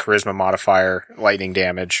 3d10 plus charisma modifier, lightning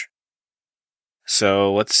damage.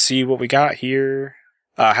 So, let's see what we got here.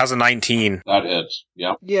 How's a 19? That hits.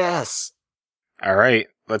 Yeah. Yes. Alright,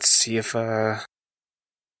 let's see if, that's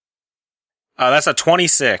a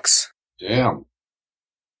 26. Damn.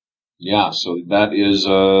 Yeah, so that is,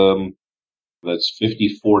 that's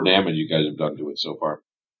 54 damage you guys have done to it so far.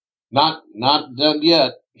 Not done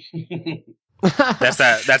yet.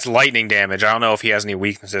 That's lightning damage. I don't know if he has any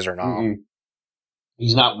weaknesses or not. Mm-hmm.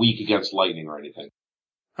 He's not weak against lightning or anything.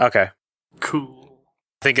 Okay. Cool.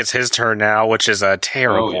 I think it's his turn now, which is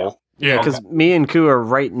terrible. Oh, yeah, because me and Ku are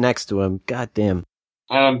right next to him. God damn.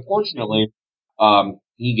 And unfortunately,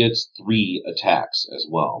 he gets 3 attacks as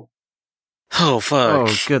well. Oh, fuck.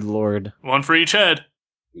 Oh, good lord. One for each head.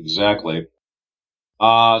 Exactly.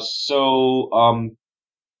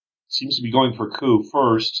 Seems to be going for Ku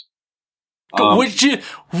first. What's your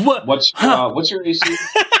AC?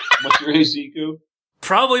 What's your AC, Ku?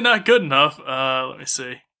 Probably not good enough. Let me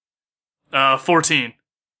see. 14.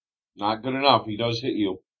 Not good enough. He does hit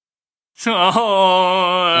you.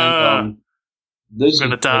 Oh, And, I'm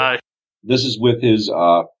gonna die. This is with his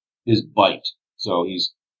bite. So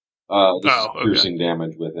he's piercing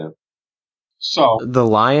damage with him. So the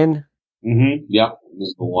lion? Mm-hmm. Yep. This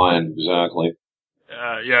is the lion, exactly.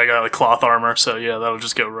 Yeah, I got cloth armor, so yeah, that'll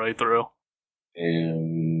just go right through.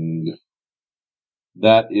 And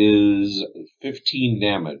that is 15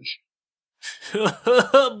 damage.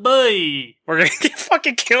 Boy! We're gonna get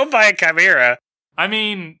fucking killed by a chimera. I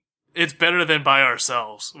mean, it's better than by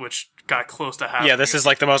ourselves, which got close to happening. Yeah, this is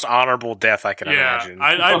like the most honorable death I can imagine.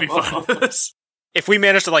 I'd be fine with this. if we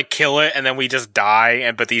manage to like kill it and then we just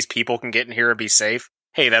die, but these people can get in here and be safe,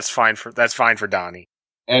 hey, that's fine for Donnie.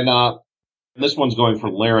 And this one's going for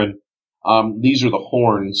Laren. These are the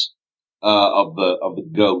horns of the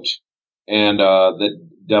goat, and that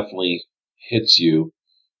definitely hits you.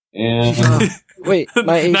 And wait,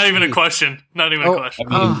 not even a question. Not even a question.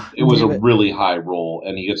 I mean, it was a really high roll,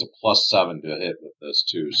 and he gets a +7 to hit with this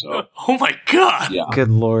too. So, oh my god! Yeah, good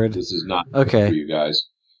lord, this is not okay for you guys.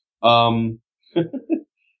 And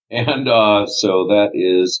so that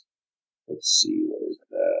is. Let's see, what is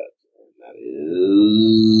that? That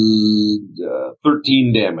is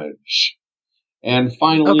 13 damage. And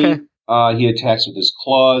finally, he attacks with his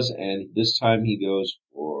claws, and this time he goes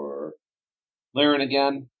for Laren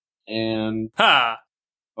again. And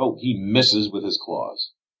he misses with his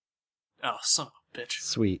claws. Oh, son of a bitch!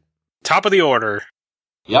 Sweet. Top of the order.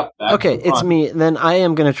 Yep. Okay, it's me. Then I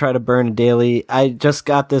am going to try to burn a daily. I just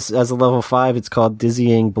got this as a level 5. It's called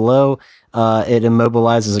Dizzying Blow. It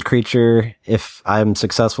immobilizes a creature if I'm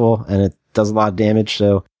successful, and it does a lot of damage,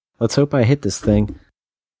 so let's hope I hit this thing.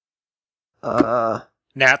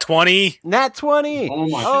 Nat 20! Nat 20! Oh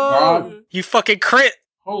my god. You fucking crit!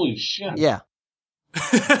 Holy shit. Yeah.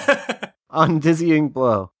 On Dizzying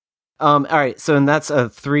Blow. Alright, so and that's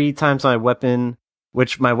 3 times my weapon,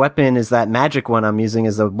 which my weapon is that magic one I'm using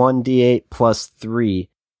is a 1d8 plus 3.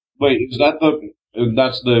 Wait, is that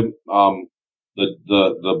that's the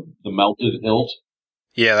melted hilt?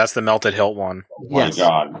 Yeah, that's the melted hilt one. Oh my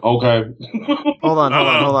god. Okay. Hold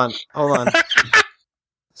on.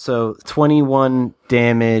 So 21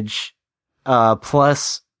 damage,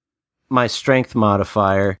 plus my strength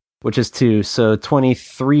modifier, which is 2, so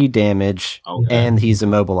 23 damage, and he's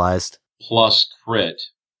immobilized. Plus crit,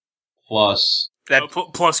 plus...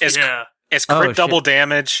 Is crit double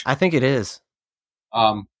damage? I think it is.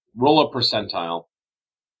 Roll a percentile.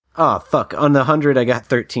 Oh, fuck. On the 100, I got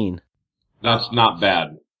 13. That's not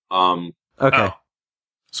bad. Okay. Oh.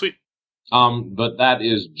 Sweet. But that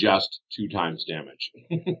is just 2 times damage.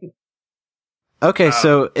 Okay,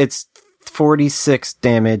 so it's 46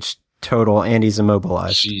 damage total, and he's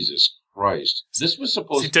immobilized. Jesus Christ. This was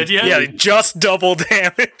supposed to be... Yeah, just double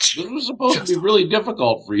damage. This was supposed to be really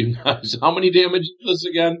difficult for you guys. How many damage is this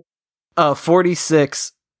again?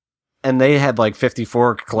 46, and they had like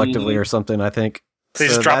 54 collectively or something, I think. They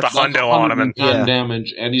just dropped a hundo on him. And 10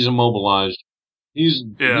 damage, and he's immobilized. He's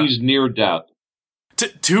near death.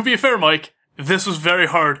 To be fair, Mike, this was very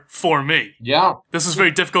hard for me. Yeah. This is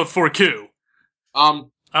very difficult for Q.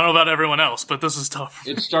 I don't know about everyone else, but this is tough.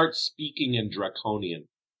 It starts speaking in Draconian.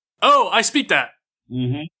 Oh, I speak that.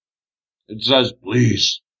 Mm-hmm. It says,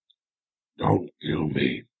 "Please, don't kill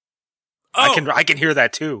me." Oh. I can hear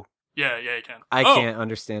that too. Yeah, you can. I can't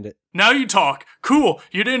understand it. Now you talk. Cool.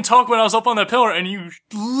 You didn't talk when I was up on that pillar, and you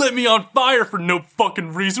lit me on fire for no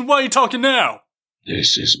fucking reason. Why are you talking now?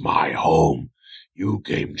 This is my home. You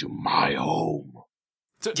came to my home.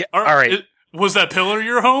 All right. Was that pillar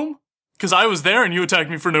your home? Because I was there and you attacked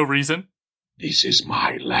me for no reason. This is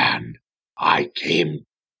my land. I came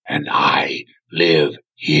and I live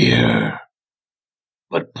here.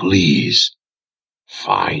 But please,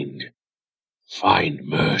 find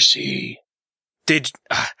mercy.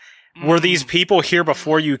 Were these people here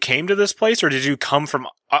before you came to this place, or did you come from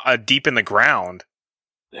deep in the ground?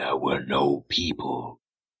 There were no people.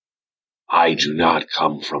 I do not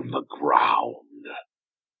come from the ground,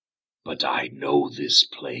 but I know this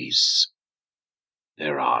place.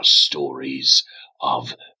 There are stories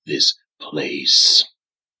of this place.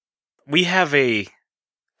 We have a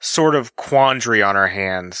sort of quandary on our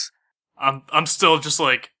hands. I'm still just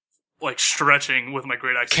like stretching with my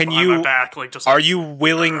great axe behind my back, Are you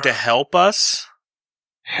willing to help us?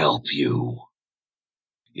 Help you?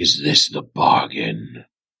 Is this the bargain?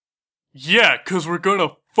 Yeah, because we're gonna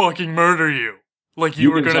fucking murder you. Like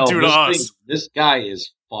you were gonna do to us. This guy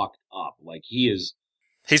is fucked up. Like he's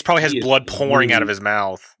probably has blood pouring out of his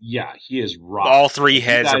mouth. Yeah, he is rotten. All 3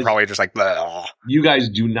 heads are probably just like, bleh. You guys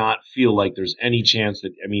do not feel like there's any chance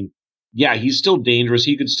that, I mean, yeah, he's still dangerous.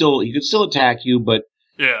 He could still attack you, but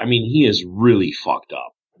yeah, I mean, he is really fucked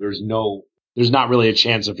up. There's not really a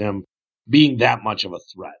chance of him being that much of a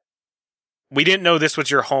threat. We didn't know this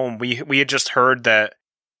was your home. We had just heard that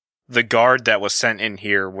the guard that was sent in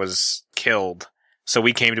here was killed. So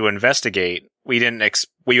we came to investigate. We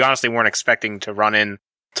honestly weren't expecting to run in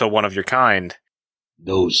to one of your kind.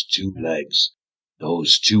 Those two legs.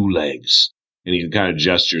 And he kind of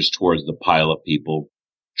gestures towards the pile of people.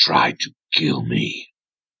 Tried to kill me.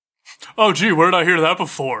 Oh, gee, where did I hear that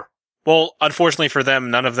before? Well, unfortunately for them,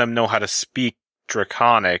 none of them know how to speak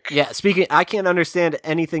draconic. Yeah, I can't understand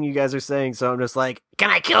anything you guys are saying, so I'm just like, can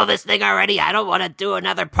I kill this thing already? I don't want to do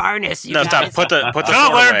another Parnas. No, stop. Put the sword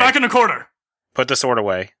Laryn, away. back in the corner. Put the sword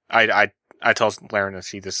away. I tell Laryn to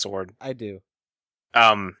see this sword. I do.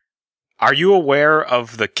 Are you aware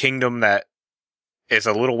of the kingdom that is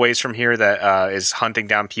a little ways from here that is hunting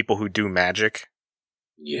down people who do magic?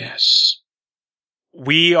 Yes.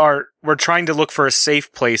 We're trying to look for a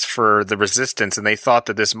safe place for the resistance, and they thought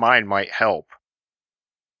that this mine might help.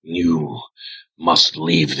 You must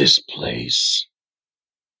leave this place.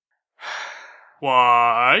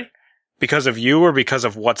 Why? Because of you or because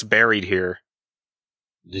of what's buried here?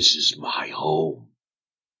 This is my home.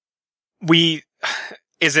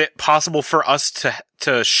 Is it possible for us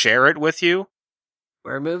to share it with you?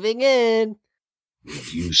 We're moving in.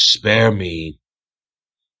 If you spare me,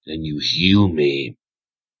 then you heal me.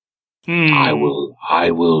 I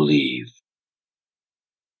will leave.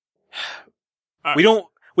 We don't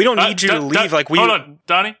need you to leave. Hold on,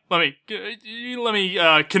 Donnie. Let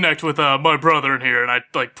me connect with my brother in here, and I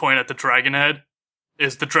point at the dragon head.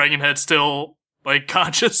 Is the dragon head still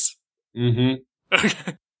conscious? Mm-hmm.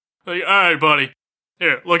 Okay. All right, buddy.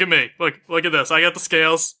 Here, look at me. Look at this. I got the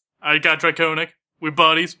scales. I got draconic. We're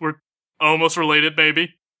buddies. We're almost related,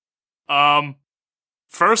 maybe.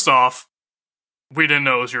 First off, we didn't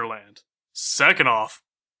know it was your land. Second off,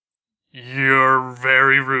 you're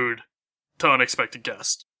very rude to unexpected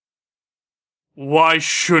guests. Why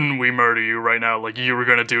shouldn't we murder you right now like you were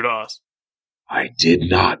going to do to us? I did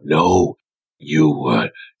not know you were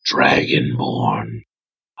Dragonborn.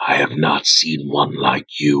 I have not seen one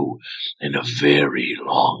like you in a very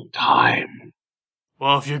long time.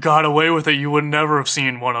 Well, if you got away with it, you would never have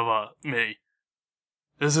seen one of me.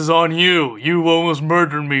 This is on you. You almost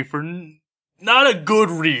murdered me for not a good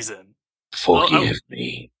reason. Forgive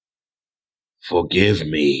me. Forgive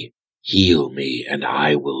me, heal me, and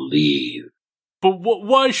I will leave. But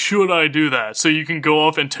why should I do that? So you can go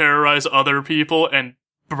off and terrorize other people and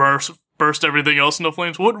burst everything else into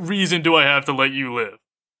flames? What reason do I have to let you live?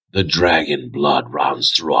 The dragon blood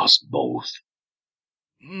runs through us both.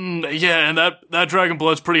 Yeah, and that dragon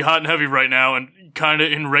blood's pretty hot and heavy right now and kind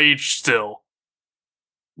of enraged still.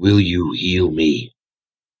 Will you heal me?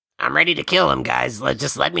 I'm ready to kill him, guys.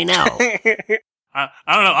 Just let me know. I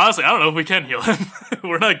don't know. Honestly, I don't know if we can heal him.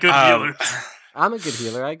 We're not good healers. I'm a good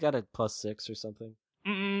healer. I got a +6 or something.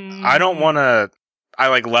 I don't want to.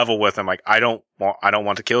 I level with him. I don't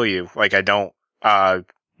want to kill you. I don't. I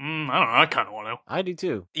don't know. I kind of want to. I do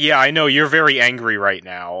too. Yeah, I know you're very angry right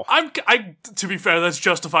now. To be fair, that's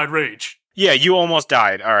justified rage. Yeah, you almost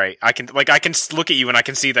died. All right, I can look at you and I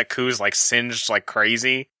can see that Koo's singed like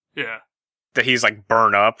crazy. Yeah, that he's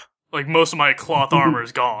burned up. Most of my cloth armor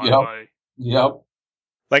is gone. Yep.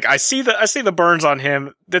 I see the burns on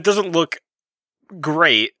him. That doesn't look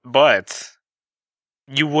great, but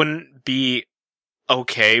you wouldn't be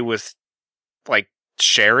okay with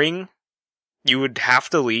sharing. You would have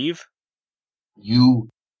to leave? You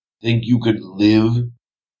think you could live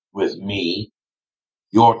with me?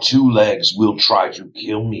 Your two legs will try to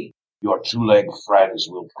kill me. Your two-legged friends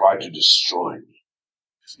will try to destroy me.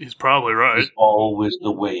 He's probably right. It's always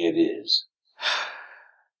the way it is.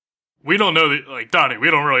 We don't know, Donnie,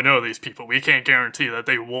 we don't really know these people. We can't guarantee that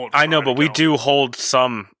they won't. I know, but we do hold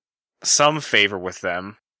some favor with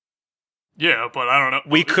them. Yeah, but I don't know.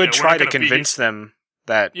 We could try to convince them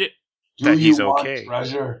that... Yeah. That he's you want okay.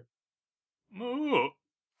 Treasure? Don't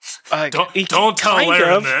tell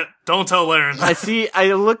Laryn that. Don't tell Laryn that.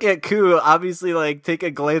 I look at Koo, obviously, take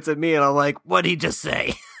a glance at me, and I'm like, what'd he just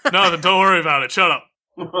say? No, then don't worry about it. Shut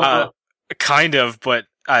up. Kind of, but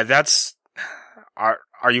that's...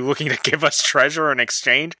 Are you looking to give us treasure in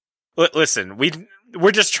exchange? Listen,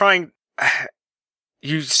 we're just trying...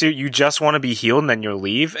 You just want to be healed and then you'll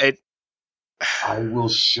leave? I will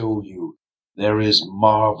show you. There is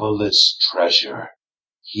marvelous treasure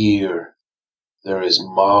here. There is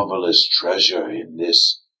marvelous treasure in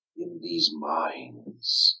these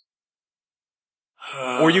mines.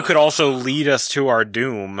 Or you could also lead us to our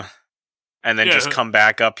doom, and then just come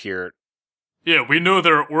back up here. Yeah, we know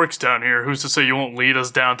there are orcs down here. Who's to say you won't lead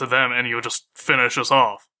us down to them and you'll just finish us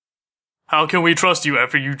off? How can we trust you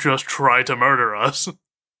after you just tried to murder us?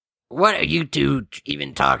 What are you two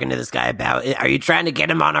even talking to this guy about? Are you trying to get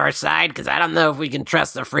him on our side? Because I don't know if we can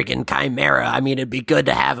trust the freaking Chimera. I mean, it'd be good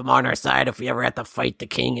to have him on our side if we ever have to fight the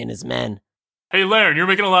king and his men. Hey, Laryn, you're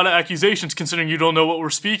making a lot of accusations considering you don't know what we're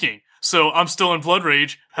speaking. So I'm still in blood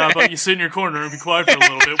rage. How about you sit in your corner and be quiet for a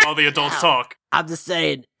little bit while the adults talk? I'm just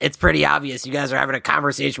saying, it's pretty obvious you guys are having a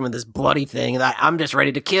conversation with this bloody thing that I'm just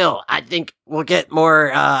ready to kill. I think we'll get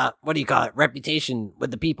more, reputation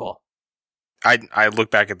with the people. I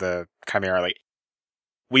look back at the Chimera, like,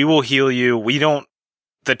 we will heal you.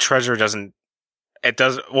 The treasure doesn't,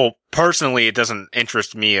 personally, it doesn't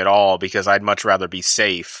interest me at all because I'd much rather be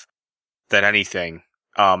safe than anything.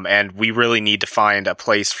 And we really need to find a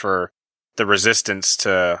place for the resistance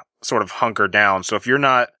to sort of hunker down. So if you're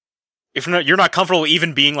not comfortable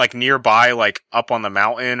even being like nearby, like up on the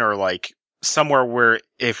mountain or like somewhere where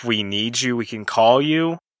if we need you, we can call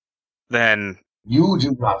you, then you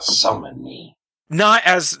do not summon me. Not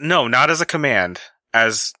as a command,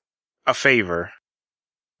 as a favor.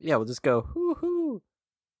 Yeah, we'll just go, hoo-hoo.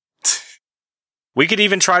 We could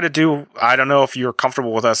even try to do, I don't know if you're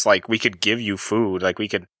comfortable with us, like, we could give you food, like, we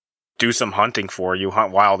could do some hunting for you,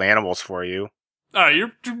 hunt wild animals for you.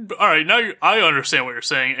 Alright, now I understand what you're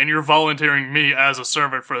saying, and you're volunteering me as a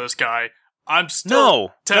servant for this guy. I'm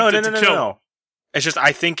still tempted to kill him. It's just,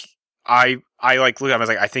 I think, I like, look at him, I was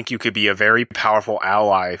like, I think you could be a very powerful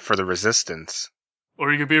ally for the resistance.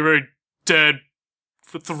 Or you could be a very dead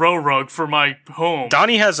throw rug for my home.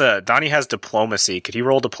 Donnie has diplomacy. Could he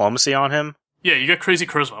roll diplomacy on him? Yeah, you got crazy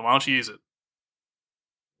charisma. Why don't you use it?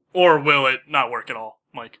 Or will it not work at all,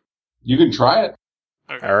 Mike? You can try it.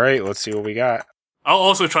 Okay. All right, let's see what we got. I'll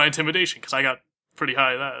also try intimidation, because I got pretty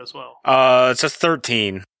high at that as well. It's a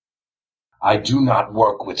 13. I do not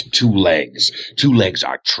work with 2 legs. 2 legs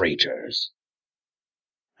are traitors.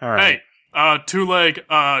 All right. Hey, 2-leg,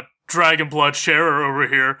 dragon blood sharer over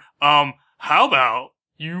here. How about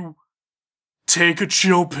you take a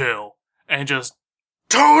chill pill and just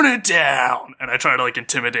tone it down? And I try to, like,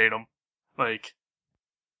 intimidate him. Like.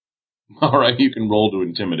 Alright, you can roll to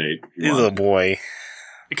intimidate. Oh boy.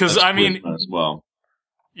 Because, that's I mean. As well.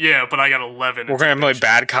 Yeah, but I got 11. We're gonna play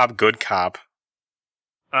bad cop, good cop.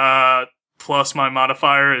 Plus my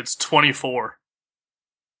modifier, it's 24.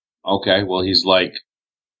 Okay, well, he's like,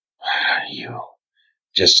 you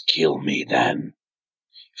just kill me then.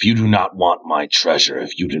 If you do not want my treasure,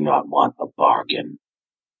 if you do not want the bargain,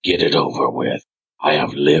 get it over with. I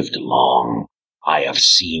have lived long. I have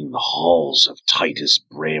seen the halls of Titus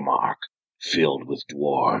Bramark filled with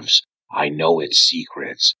dwarves. I know its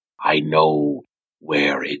secrets. I know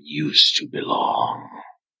where it used to belong.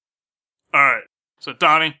 Alright, so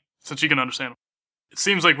Donnie, since you can understand him, it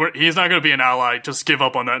seems like he's not going to be an ally, just give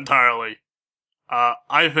up on that entirely.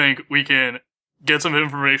 I think we can get some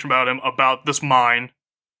information about him, about this mine,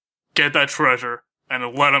 get that treasure,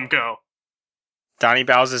 and let him go. Donnie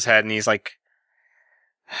bows his head and he's like,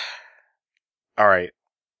 alright,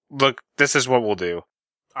 look, this is what we'll do.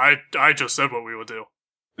 I just said what we would do.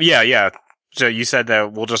 Yeah. So you said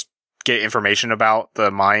that we'll just get information about the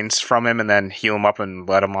mines from him and then heal him up and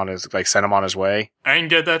let him on his, like, send him on his way. And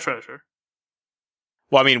get that treasure.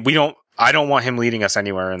 Well, I mean, I don't want him leading us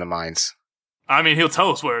anywhere in the mines. I mean, he'll tell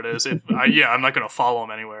us where it is. I'm not going to follow him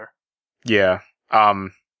anywhere. Yeah. Do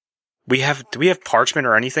we have parchment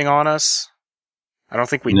or anything on us? I don't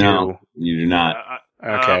think we do. You do not.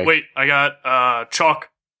 Okay. Wait, I got, chalk.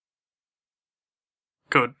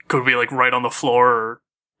 Could we, like, write on the floor or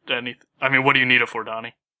anything? I mean, what do you need it for,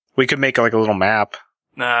 Donnie? We could make, like, a little map.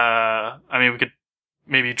 I mean, we could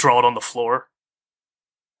maybe draw it on the floor.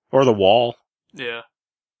 Or the wall. Yeah.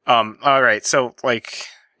 Alright, so, like,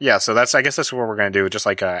 yeah, so I guess that's what we're gonna do, just,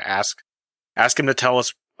 like, ask him to tell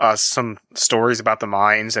us, some stories about the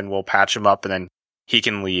mines, and we'll patch him up, and then he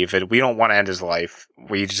can leave. We don't want to end his life.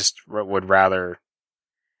 We just would rather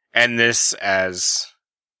end this as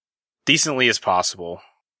decently as possible.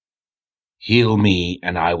 Heal me,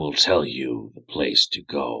 and I will tell you the place to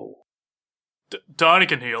go. Donnie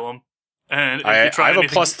can heal him. And if I you try have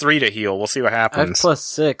anything, a +3 to heal. We'll see what happens. I have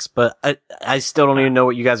 +6, but I still don't even know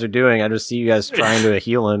what you guys are doing. I just see you guys trying to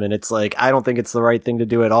heal him, and it's like, I don't think it's the right thing to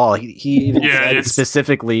do at all. He even said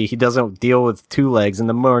specifically he doesn't deal with 2 legs, and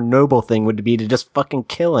the more noble thing would be to just fucking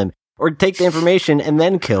kill him. Or take the information and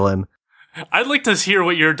then kill him. I'd like to hear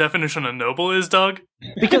what your definition of noble is, Doug.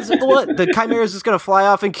 Because what? The Chimera's just gonna fly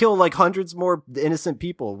off and kill like hundreds more innocent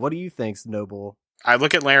people. What do you think's noble? I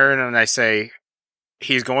look at Laren and I say,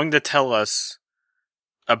 he's going to tell us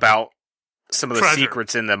about some of the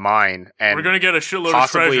secrets in the mine, and we're going to get a shitload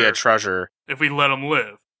possibly of a treasure if we let him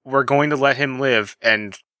live. We're going to let him live,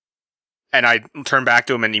 and I turn back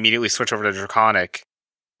to him and immediately switch over to Draconic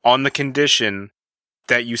on the condition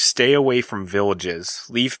that you stay away from villages.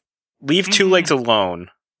 Leave 2 legs alone.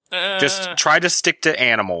 Just try to stick to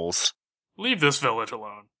animals. Leave this village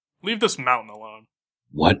alone. Leave this mountain alone.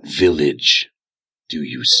 What village do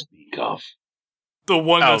you speak of? The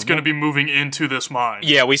one that's going to be moving into this mine.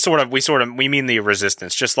 Yeah, we mean the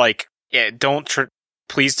resistance. Just like, yeah,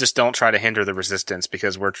 please just don't try to hinder the resistance,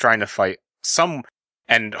 because we're trying to fight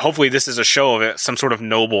And hopefully this is a show of it, some sort of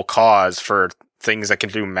noble cause for things that can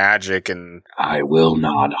do magic and... I will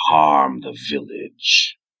not harm the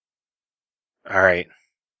village. All right.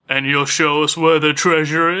 And you'll show us where the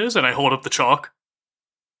treasure is? And I hold up the chalk.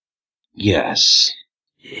 Yes.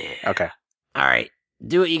 Yeah. Okay. All right.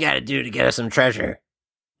 Do what you gotta do to get us some treasure.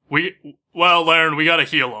 Laren, we gotta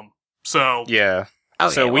heal him. So... Yeah.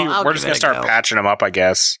 Okay, So well, we're just going to start patching them up, I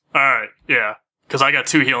guess. Alright, yeah. Because I got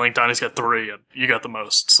 2 healing, Donnie's got 3, and you got the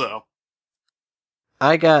most, so...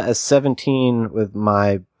 I got a 17 with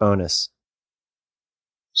my bonus.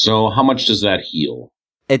 So how much does that heal?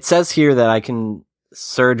 It says here that I can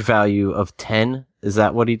surge value of 10. Is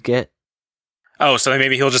that what he'd get? Oh, so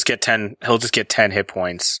maybe he'll just get 10. He'll just get 10 hit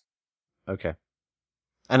points. Okay.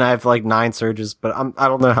 And I have like 9 surges, but I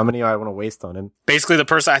don't know how many I want to waste on him. Basically,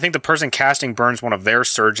 I think the person casting burns one of their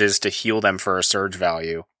surges to heal them for a surge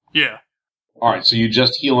value. Yeah. Alright, so you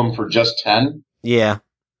just heal him for just 10? Yeah.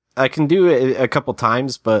 I can do it a couple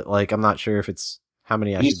times, but like I'm not sure if it's how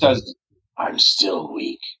many I He should do. says, I'm still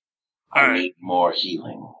weak. I Alright. need more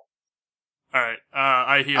healing. Alright,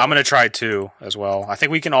 I heal. I'm going to try 2 as well. I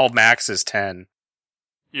think we can all max as 10.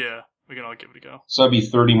 Yeah, we can all give it a go. So that'd be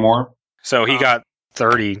 30 more? So he got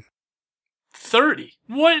 30. 30?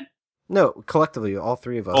 What? No, collectively, all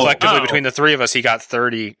 3 of us. Collectively, Oh. between the 3 of us, he got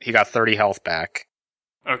 30. He got 30 health back.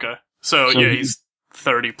 Okay. So So yeah, he- he's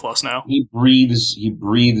 30 plus now. He breathes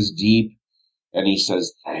deep, and he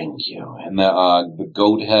says, thank you. And the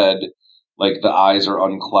goat head, like the eyes are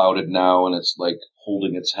unclouded now, and it's like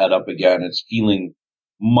holding its head up again. It's feeling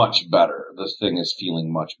much better. This thing is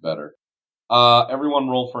feeling much better. Everyone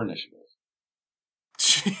roll for initiative.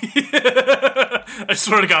 I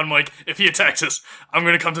swear to God, Mike, if he attacks us, I'm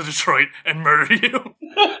gonna come to Detroit and murder you.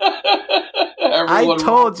 I Everyone told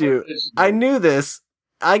roll for you. initiative. I knew this.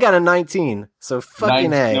 I got a 19, so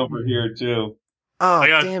fucking 19 A. over here, too. Oh, I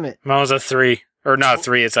got- damn it. Mine was a 3. Or not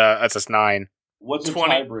 3, it's a 9. What's a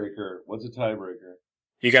 20. tiebreaker?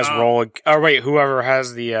 You guys Oh. roll. Oh, wait, whoever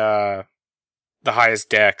has the highest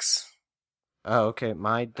dex. Oh, okay.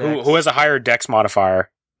 My dex. Who has a higher dex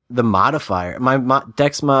modifier? The modifier. My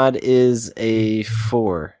dex mod is a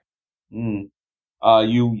 4. You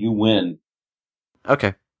win.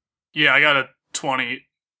 Okay. Yeah, I got a 20,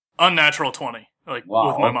 unnatural 20, like Wow,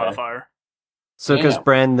 with my okay. modifier. So it goes Damn.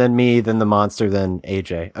 Bren, then me, then the monster, then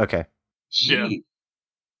AJ. Okay. Yeah. Gee.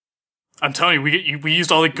 I'm telling you, we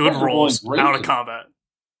used all the good guys are rolls rolling out great of combat.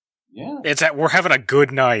 Yeah. We're having a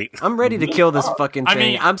good night. I'm ready to kill this fucking I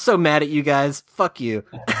thing. mean- I'm so mad at you guys. Fuck you.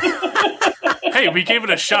 Hey, we gave it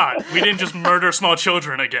a shot. We didn't just murder small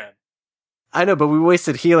children again. I know, but we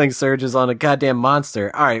wasted healing surges on a goddamn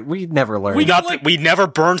monster. All right, we never learned. We never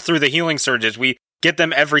burned through the healing surges. We get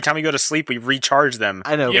them every time we go to sleep. We recharge them.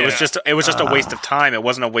 I know. Yeah. It was just a waste of time. It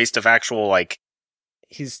wasn't a waste of actual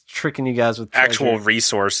He's tricking you guys with actual treasure.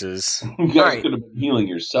 resources. You guys Alright. could have been healing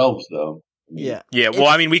yourselves, though. Yeah. Yeah, well,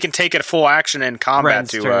 I mean, we can take it full action in combat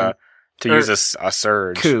Bren's turn. to Or- use a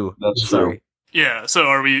surge. Coup. That's Sorry. Yeah, so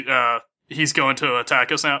are we, he's going to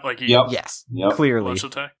attack us now? Like, he Yep. Yes. Yep. Clearly. launched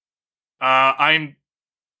attack?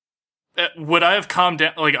 Would I have calmed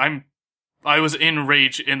down, like, I was in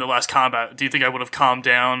rage in the last combat. Do you think I would have calmed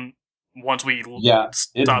down once we Yeah, It's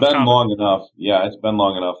stopped been combat? long enough. Yeah, it's been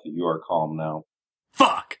long enough that you are calm now.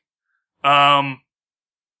 Fuck! Alright,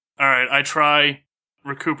 I try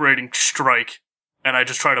recuperating strike, and I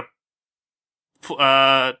just try to,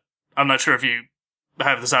 I'm not sure if you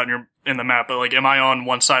have this out in the map, but like, am I on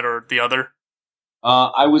one side or the other?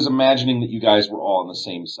 I was imagining that you guys were all on the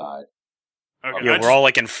same side. Okay, Yeah, we're all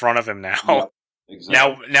like in front of him now. Yep,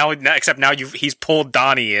 exactly. Now, except now he's pulled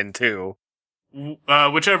Donnie in too.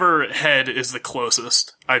 whichever head is the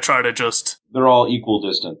closest, I try to just, They're all equal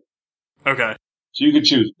distant. okay. So you could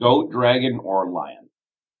choose goat, dragon, or lion.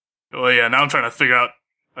 Well, yeah, now I'm trying to figure out,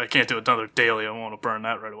 I can't do another daily, I want to burn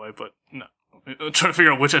that right away, but no. I'm trying to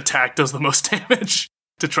figure out which attack does the most damage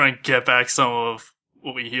to try and get back some of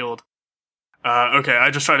what we healed. Okay,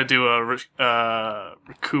 I just try to do a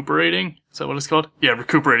recuperating, is that what it's called? Yeah,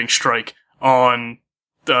 recuperating strike on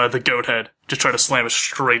the goat head. Just try to slam it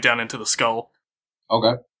straight down into the skull.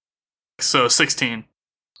 Okay. So 16.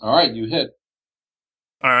 All right, you hit.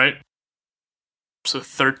 Alright. So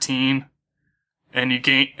 13.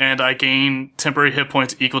 And I gain temporary hit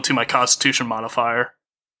points equal to my constitution modifier.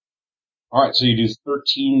 All right, so you do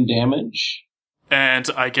 13 damage. And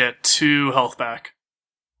I get 2 health back.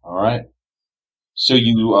 All right. So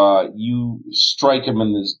you strike him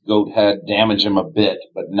in his goat head, damage him a bit,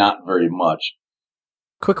 but not very much.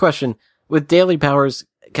 Quick question. With daily powers,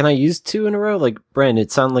 can I use 2 in a row? Like, Bren,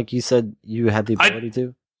 it sounded like you said you had the ability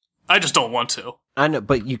to. I just don't want to. I know,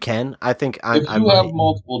 but you can. I think if you have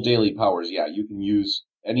multiple daily powers, yeah, you can use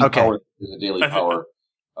any power that is a daily power.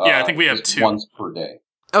 I think we have 2 once per day.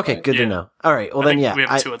 Okay, good to know. All right, well then, we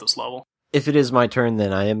have 2 at this level. If it is my turn,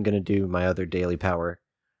 then I am going to do my other daily power.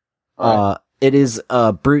 Right. It is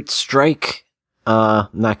Brute Strike. I'm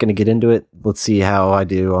not going to get into it. Let's see how I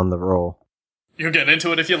do on the roll. You'll get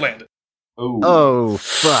into it if you land it. Oh,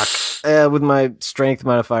 fuck. With my strength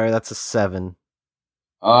modifier, that's a 7.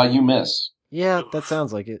 You miss. Yeah, that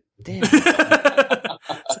sounds like it. Damn.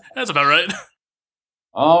 That's about right.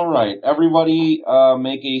 All right, everybody,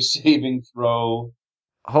 make a saving throw.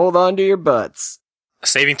 Hold on to your butts. A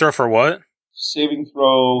saving throw for what? Saving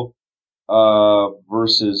throw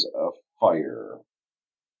versus a fire.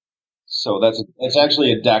 So it's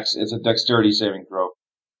actually a dex. It's a dexterity saving throw.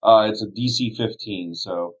 It's a DC 15.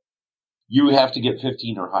 So you have to get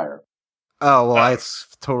 15 or higher. Oh well, I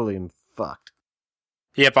totally am fucked.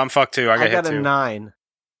 Yep, I'm fucked too. I got a 9.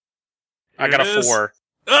 I got a 4.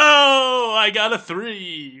 Oh, I got a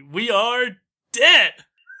 3. We are dead.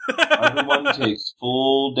 Everyone takes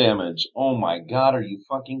full damage. Oh my god, are you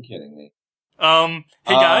fucking kidding me? Hey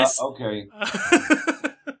guys. Okay.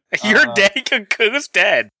 You're dead. Who's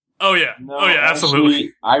dead? Oh yeah. No, oh yeah, absolutely.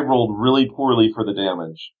 Actually, I rolled really poorly for the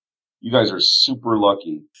damage. You guys are super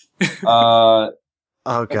lucky. Oh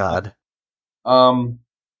god.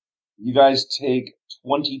 You guys take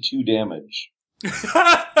 22 damage.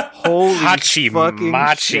 Holy Hachi fucking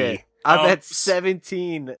machi. shit. I'm at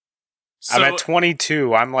 17. I'm at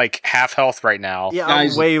 22. I'm like half health right now. Yeah,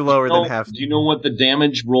 Guys, I'm way lower than half. Do you know what the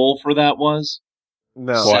damage roll for that was?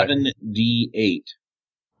 No. 7d8.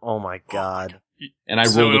 Oh my god. And I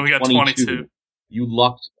rolled a 22. You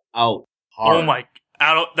lucked out hard. Oh my!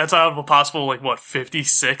 That's out of a possible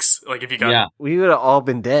 56. Like if you got. Yeah. We would have all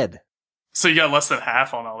been dead. So you got less than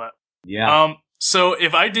half on all that. Yeah. So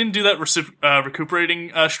if I didn't do that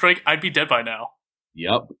recuperating strike, I'd be dead by now.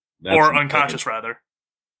 Yep. Or unconscious, rather.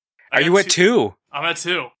 Are you at 2? I'm at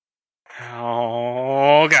 2.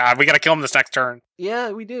 Oh god, we gotta kill him this next turn.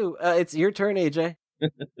 Yeah, we do. It's your turn, AJ.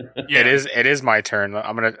 Yeah. It is my turn.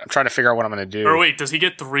 I'm trying to figure out what I'm gonna do. Or wait, does he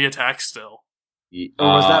get 3 attacks still? Or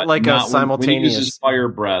was that like a simultaneous? When he uses fire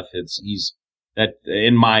breath, he's that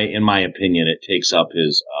in my opinion, it takes up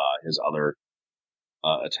his other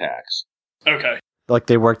attacks. Okay. Like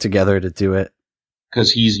they work together to do it.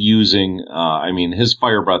 Because he's using, his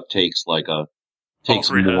fire breath takes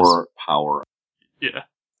more power. Yeah.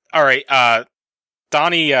 All right.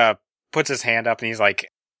 Donnie puts his hand up and he's like,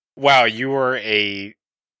 "Wow, you were a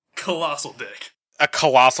colossal dick, a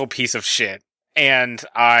colossal piece of shit." And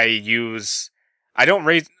I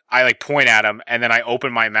point at him and then I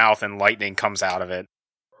open my mouth and lightning comes out of it.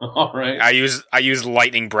 All right. I use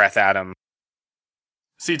lightning breath at him.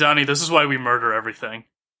 See, Donnie, this is why we murder everything.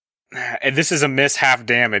 And this is a miss half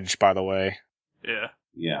damage, by the way. Yeah.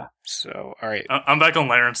 Yeah. So, all right. I'm back on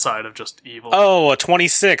Laren's side of just evil. Oh, a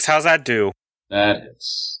 26. How's that do? That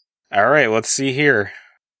hits. All right, let's see here.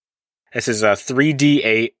 This is a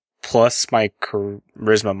 3d8 plus my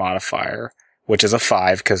charisma modifier, which is a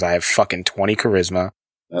 5 because I have fucking 20 charisma.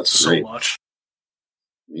 That's so great. Much.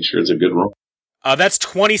 Make sure it's a good roll. That's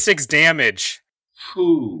 26 damage.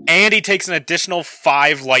 Ooh. And he takes an additional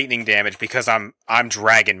 5 lightning damage because I'm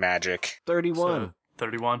dragon magic. 31. So,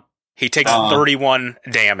 31. He takes 31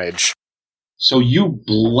 damage. So you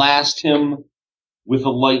blast him with a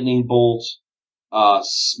lightning bolt.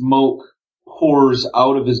 Smoke pours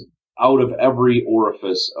out of every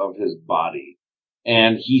orifice of his body,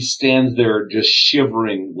 and he stands there just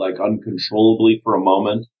shivering like uncontrollably for a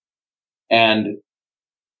moment. And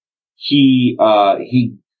he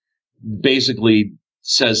basically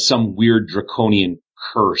says some weird draconian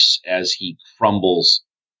curse as he crumbles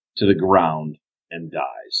to the ground and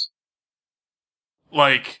dies.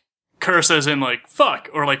 Like, curse as in, fuck,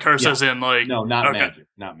 or curse as in, No, not magic.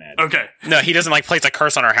 Not magic. Okay. No, he doesn't, place a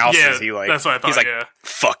curse on our houses. Yeah, that's what I thought, he's like, yeah.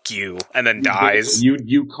 fuck you, and then dies.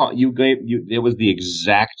 It was the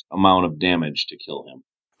exact amount of damage to kill him.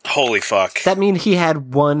 Holy fuck. That means he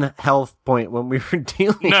had 1 health point when we were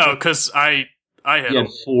dealing. No, because I hit He had him.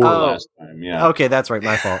 4 last time, yeah. Okay, that's right,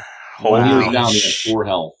 my fault. When he was Holy down, he had 4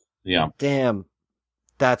 health. Yeah. Damn.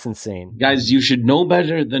 That's insane. Guys, you should know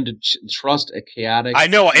better than to trust a chaotic... I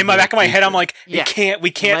know, in my back of my head, I'm like, Yeah.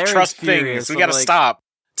 we can't Larry's trust furious, things. We I'm gotta like- stop.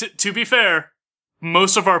 To be fair,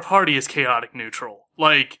 most of our party is chaotic neutral.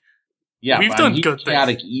 Yeah, we've but done he's good things.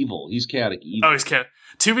 chaotic evil. He's chaotic evil. Oh, he's chaotic.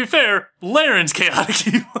 To be fair, Laren's chaotic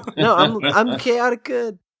evil. No, I'm chaotic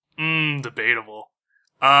good. Debatable.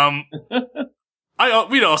 We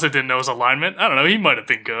also didn't know his alignment. I don't know. He might have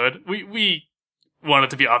been good. We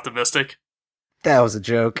wanted to be optimistic. That was a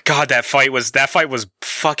joke. God, that fight was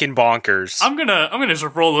fucking bonkers. I'm gonna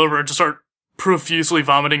just roll over and just start profusely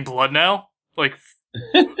vomiting blood now, like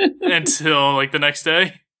until like the next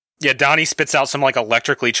day. Yeah, Donnie spits out some like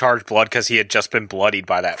electrically charged blood because he had just been bloodied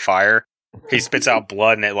by that fire. He spits out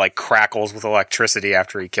blood and it like crackles with electricity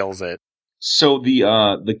after he kills it. So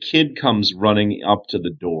the kid comes running up to the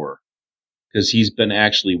door because he's been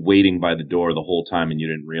actually waiting by the door the whole time, and you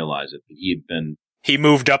didn't realize it. He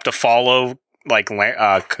moved up to follow like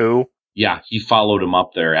Ku. Yeah, he followed him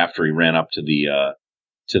up there after he ran up to the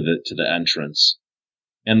entrance,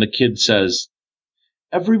 and the kid says,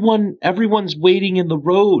 "Everyone's waiting in the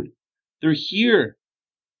road. They're here.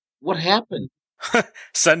 What happened?"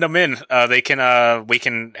 Send them in.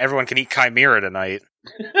 Everyone can eat chimera tonight.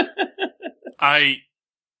 I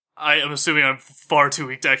am assuming I'm far too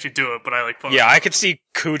weak to actually do it, but I like. Yeah, I could see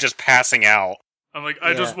Ku just passing out. I'm like,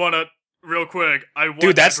 I just want to real quick.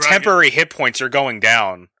 Dude, that's temporary hit points. You're going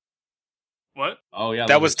down. What? Oh yeah,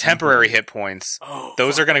 that was temporary hit points. Oh,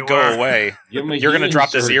 those are going to go away. You're going to drop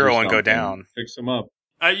to 0 and go down. Fix them up.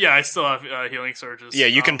 Yeah, I still have healing surges. Yeah,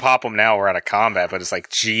 you can pop them now. We're out of combat, but it's like,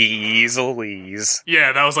 geez Louise.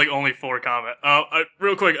 Yeah, that was like only 4 combat.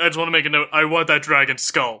 Real quick, I just want to make a note. I want that dragon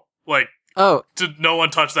skull. Like, no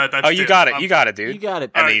one touch that. That's you got it. You got it, dude. You got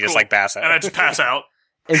it. And then you just like pass out. And I just pass out.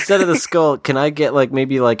 Instead of the skull, can I get like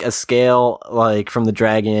maybe like a scale like from the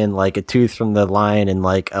dragon, like a tooth from the lion, and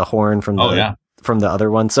like a horn from the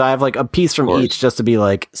other one? So I have like a piece from each just to be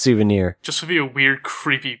like souvenir. Just to be a weird,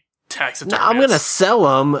 creepy taxidermist. No, I'm gonna sell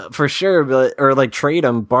them for sure, or like trade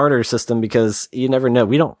them, barter system, because you never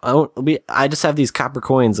know. I just have these copper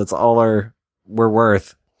coins. That's all we're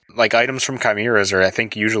worth. Like items from chimeras are, I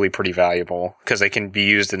think, usually pretty valuable because they can be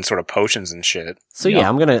used in sort of potions and shit. So yeah,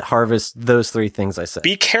 I'm gonna harvest those 3 things I said.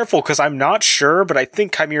 Be careful because I'm not sure, but I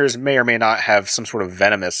think chimeras may or may not have some sort of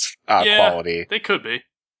venomous quality. They could be.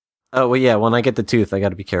 Oh well, yeah. When I get the tooth, I got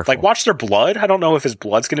to be careful. Like, watch their blood. I don't know if his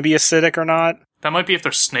blood's going to be acidic or not. That might be if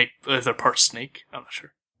they're part snake. I'm not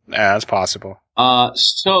sure. Yeah, that's possible.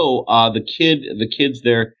 So the kid's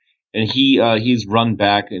there, and he's run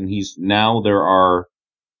back, and there are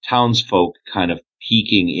townsfolk kind of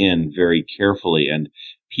peeking in very carefully, and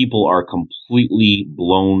people are completely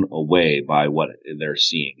blown away by what they're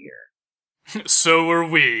seeing here. So are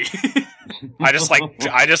we. I just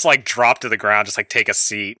drop to the ground, just like take a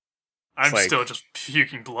seat. I'm still just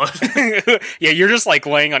puking blood. Yeah, you're just like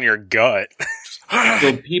laying on your gut.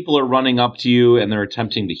 So people are running up to you and they're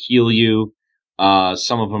attempting to heal you.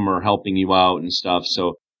 Some of them are helping you out and stuff.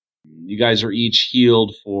 So you guys are each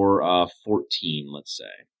healed for 14, let's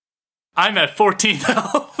say. I'm at 14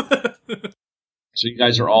 health. So you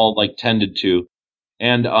guys are all like tended to,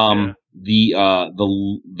 and the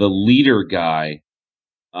leader guy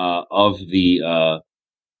of the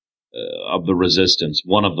resistance,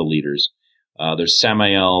 one of the leaders. There's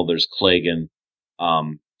Samael, there's Klagan,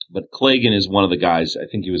 but Klagan is one of the guys. I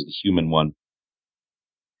think he was the human one,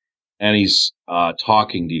 and he's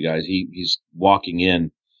talking to you guys. He's walking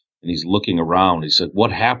in and he's looking around. He said,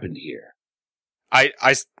 "What happened here?"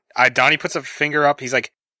 Donnie puts a finger up. He's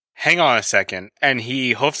like, "Hang on a second," and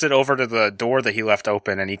he hoofs it over to the door that he left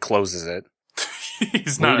open, and he closes it.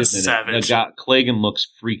 He's not a savage. Klagan looks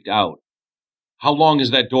freaked out. How long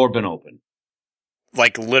has that door been open?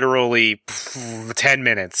 Like literally 10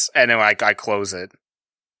 minutes, and then I close it.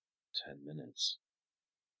 10 minutes.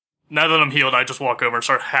 Now that I'm healed, I just walk over and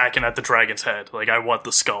start hacking at the dragon's head. Like, I want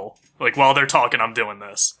the skull. Like, while they're talking, I'm doing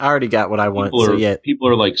this. I already got what I want. People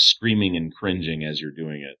are like screaming and cringing as you're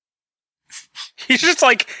doing it. He's just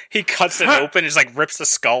like, he cuts it open, just like rips the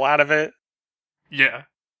skull out of it. Yeah.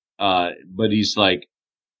 But he's like,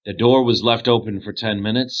 the door was left open for 10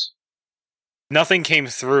 minutes. Nothing came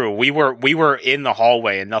through. We were in the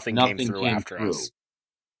hallway and nothing came through after us.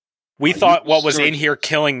 We thought what was in here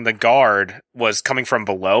killing the guard was coming from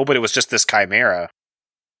below, but it was just this chimera.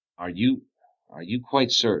 Are you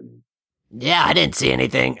quite certain? Yeah, I didn't see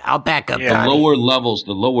anything. I'll back up. The lower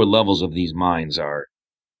levels of these mines are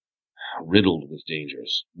riddled with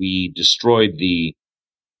dangers. We destroyed the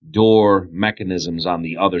door mechanisms on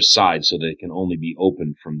the other side so they can only be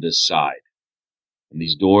opened from this side. And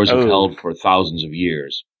these doors have held for thousands of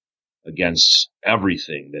years against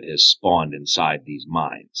everything that has spawned inside these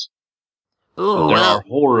mines. So there are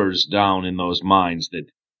horrors down in those mines that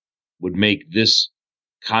would make this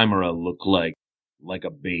chimera look like a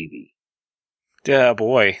baby. Yeah,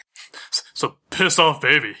 boy. So piss off,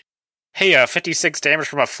 baby. Hey, 56 damage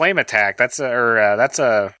from a flame attack. That's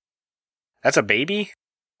a baby?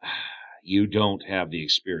 You don't have the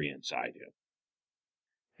experience I do.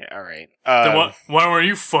 Yeah, all right. Then why were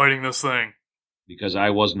you fighting this thing? because I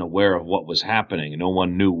wasn't aware of what was happening. No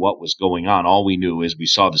one knew what was going on. All we knew is we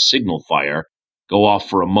saw the signal fire go off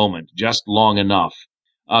for a moment, just long enough.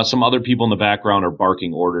 Some other people in the background are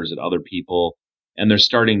barking orders at other people, and they're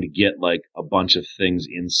starting to get like a bunch of things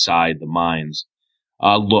inside the mines.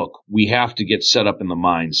 Look, we have to get set up in the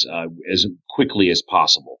mines as quickly as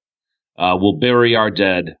possible. We'll bury our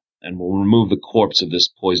dead, and we'll remove the corpse of this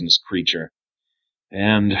poisonous creature.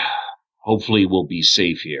 And hopefully we'll be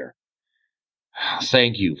safe here.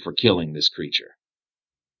 Thank you for killing this creature.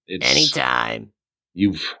 Anytime.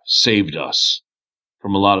 You've saved us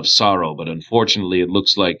from a lot of sorrow, but unfortunately it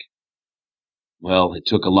looks like, well, it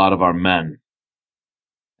took a lot of our men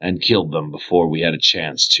and killed them before we had a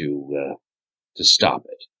chance to stop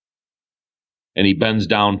it. And he bends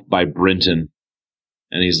down by Brinton,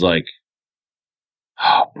 and he's like,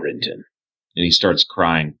 "Oh, Brinton." And he starts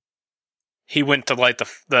crying. He went to light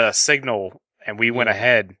the signal, and we went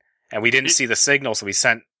ahead, and we didn't see the signal, so we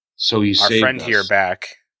sent our friend here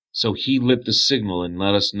back. So he lit the signal and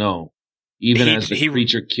let us know, even as the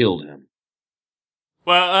creature killed him.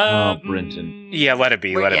 Well, Brinton. Yeah, let it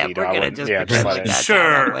be. Let it be. We're gonna just just pretend let like it. that's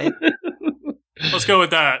Sure. how that went. Let's go with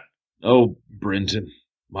that. Oh, Brinton,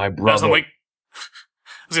 my As brother. I'm like,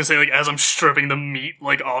 I was gonna say, like, as I'm stripping the meat,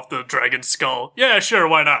 like, off the dragon's skull. Yeah, sure,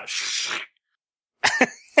 why not?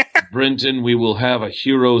 Brinton, we will have a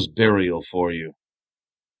hero's burial for you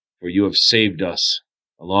you have saved us,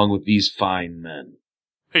 along with these fine men.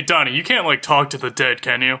 Hey, Donnie, you can't, like, talk to the dead,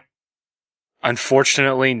 can you?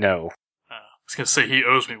 Unfortunately, no. I was gonna say he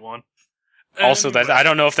owes me one. Also, that Anyway. I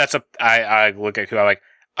don't know if that's I look at who I like.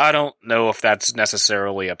 I don't know if that's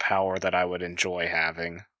necessarily a power that I would enjoy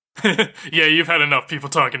having. Yeah, you've had enough people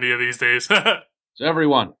talking to you these days. So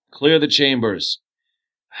everyone, clear the chambers.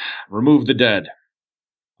 Remove the dead.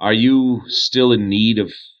 Are you still in need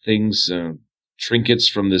of things, trinkets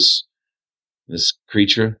from this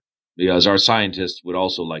creature? Because our scientists would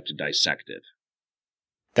also like to dissect it.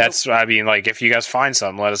 That's, I mean, like, if you guys find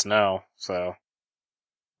some, let us know. So,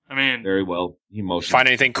 I mean, Very well. He motions. find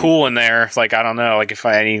anything cool in there, like, I don't know, like, if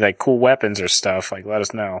I any, like, cool weapons or stuff, like, let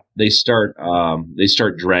us know. They start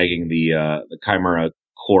dragging the Chimera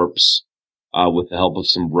corpse with the help of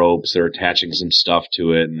some ropes. They're attaching some stuff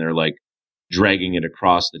to it, and they're like dragging it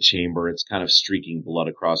across the chamber. It's kind of streaking blood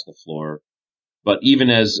across the floor. But even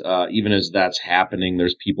as that's happening,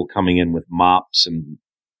 there's people coming in with mops and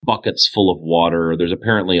buckets full of water. There's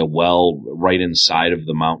apparently a well right inside of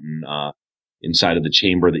the mountain, inside of the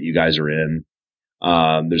chamber that you guys are in.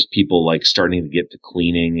 There's people like starting to get to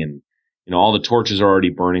cleaning, and all the torches are already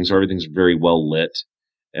burning, so everything's very well lit.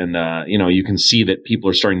 And you can see that people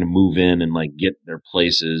are starting to move in and like get their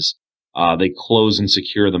places. They close and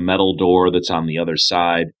secure the metal door that's on the other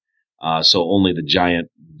side, so only the giant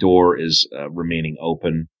door is remaining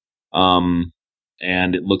open.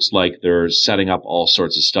 And it looks like they're setting up all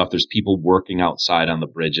sorts of stuff. There's people working outside on the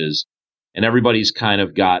bridges, and everybody's kind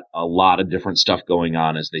of got a lot of different stuff going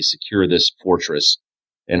on as they secure this fortress,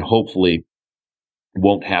 and hopefully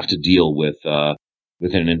won't have to deal with an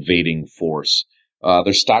invading force.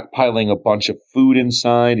 They're stockpiling a bunch of food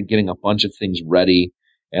inside and getting a bunch of things ready,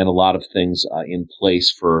 and a lot of things in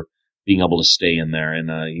place for being able to stay in there.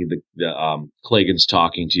 And Clagan's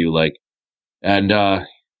talking to you like, and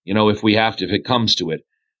if it comes to it,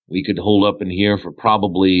 we could hold up in here for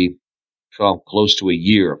probably, close to a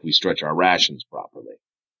year if we stretch our rations properly.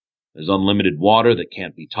 There's unlimited water that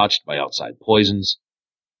can't be touched by outside poisons.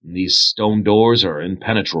 And these stone doors are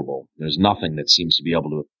impenetrable. There's nothing that seems to be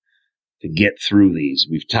able to get through these.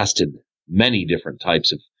 We've tested many different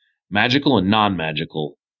types of magical and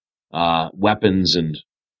non-magical weapons and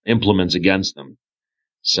implements against them.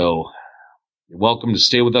 So you're welcome to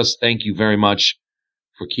stay with us. Thank you very much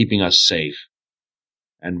for keeping us safe.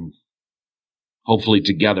 And hopefully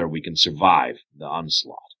together we can survive the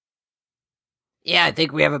onslaught. Yeah, I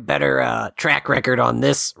think we have a better track record on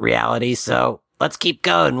this reality, so let's keep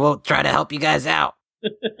going. We'll try to help you guys out.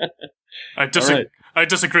 I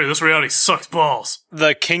disagree. This reality sucks balls.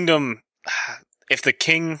 The kingdom, if the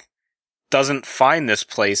king doesn't find this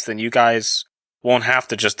place, then you guys won't have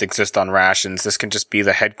to just exist on rations. This can just be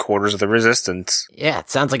the headquarters of the resistance. Yeah, it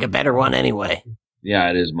sounds like a better one anyway. Yeah,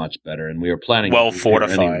 it is much better, and we were planning Well to be here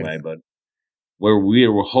fortified. anyway. But where we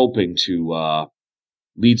were hoping to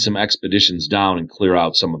lead some expeditions down and clear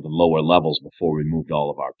out some of the lower levels before we moved all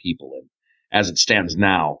of our people in. As it stands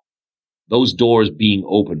now, those doors being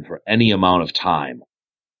open for any amount of time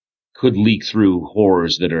could leak through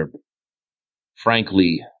horrors that are,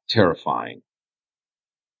 frankly, terrifying.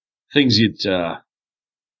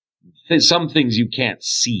 Some things you can't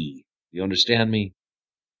see. You understand me?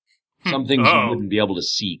 Some things Oh. you wouldn't be able to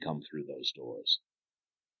see come through those doors.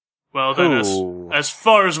 Well, then, Ooh. as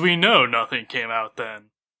far as we know, nothing came out then.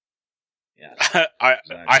 Yeah.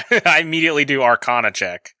 I immediately do Arcana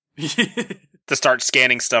check to start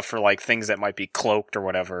scanning stuff for like things that might be cloaked or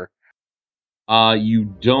whatever. You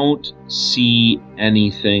don't see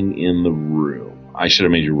anything in the room. I should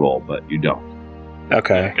have made you roll, but you don't.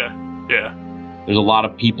 Okay. Okay. Yeah. There's a lot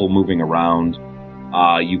of people moving around.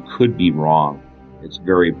 You could be wrong. It's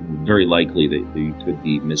very, very likely that you could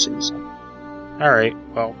be missing something. All right.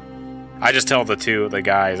 Well, I just tell the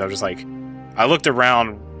guys. I was just like, I looked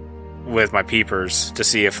around with my peepers to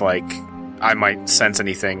see if like I might sense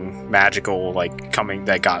anything magical like coming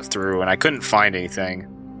that got through, and I couldn't find anything,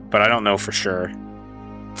 but I don't know for sure.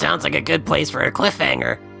 Sounds like a good place for a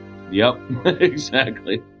cliffhanger. Yep,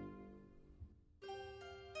 exactly.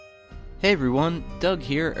 Hey everyone, Doug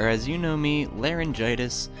here, or as you know me,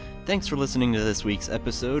 Laryngitis. Thanks for listening to this week's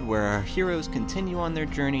episode where our heroes continue on their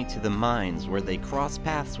journey to the mines where they cross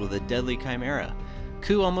paths with a deadly chimera.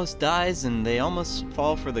 Ku almost dies and they almost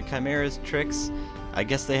fall for the chimera's tricks. I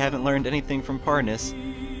guess they haven't learned anything from Parnas.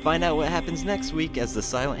 Find out what happens next week as the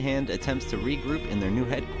Silent Hand attempts to regroup in their new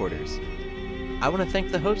headquarters. I want to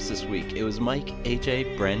thank the hosts this week. It was Mike,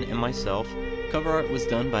 AJ, Bren, and myself. Cover art was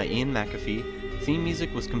done by Ian McAfee. Theme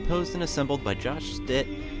music was composed and assembled by Josh Stitt.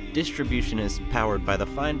 Distribution is powered by the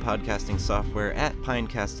fine podcasting software at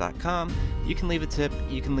pinecast.com. You can leave a tip,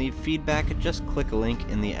 you can leave feedback, just click a link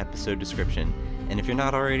in the episode description. And if you're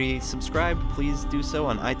not already subscribed, please do so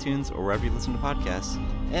on iTunes or wherever you listen to podcasts.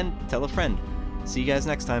 And tell a friend. See you guys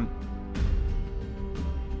next time.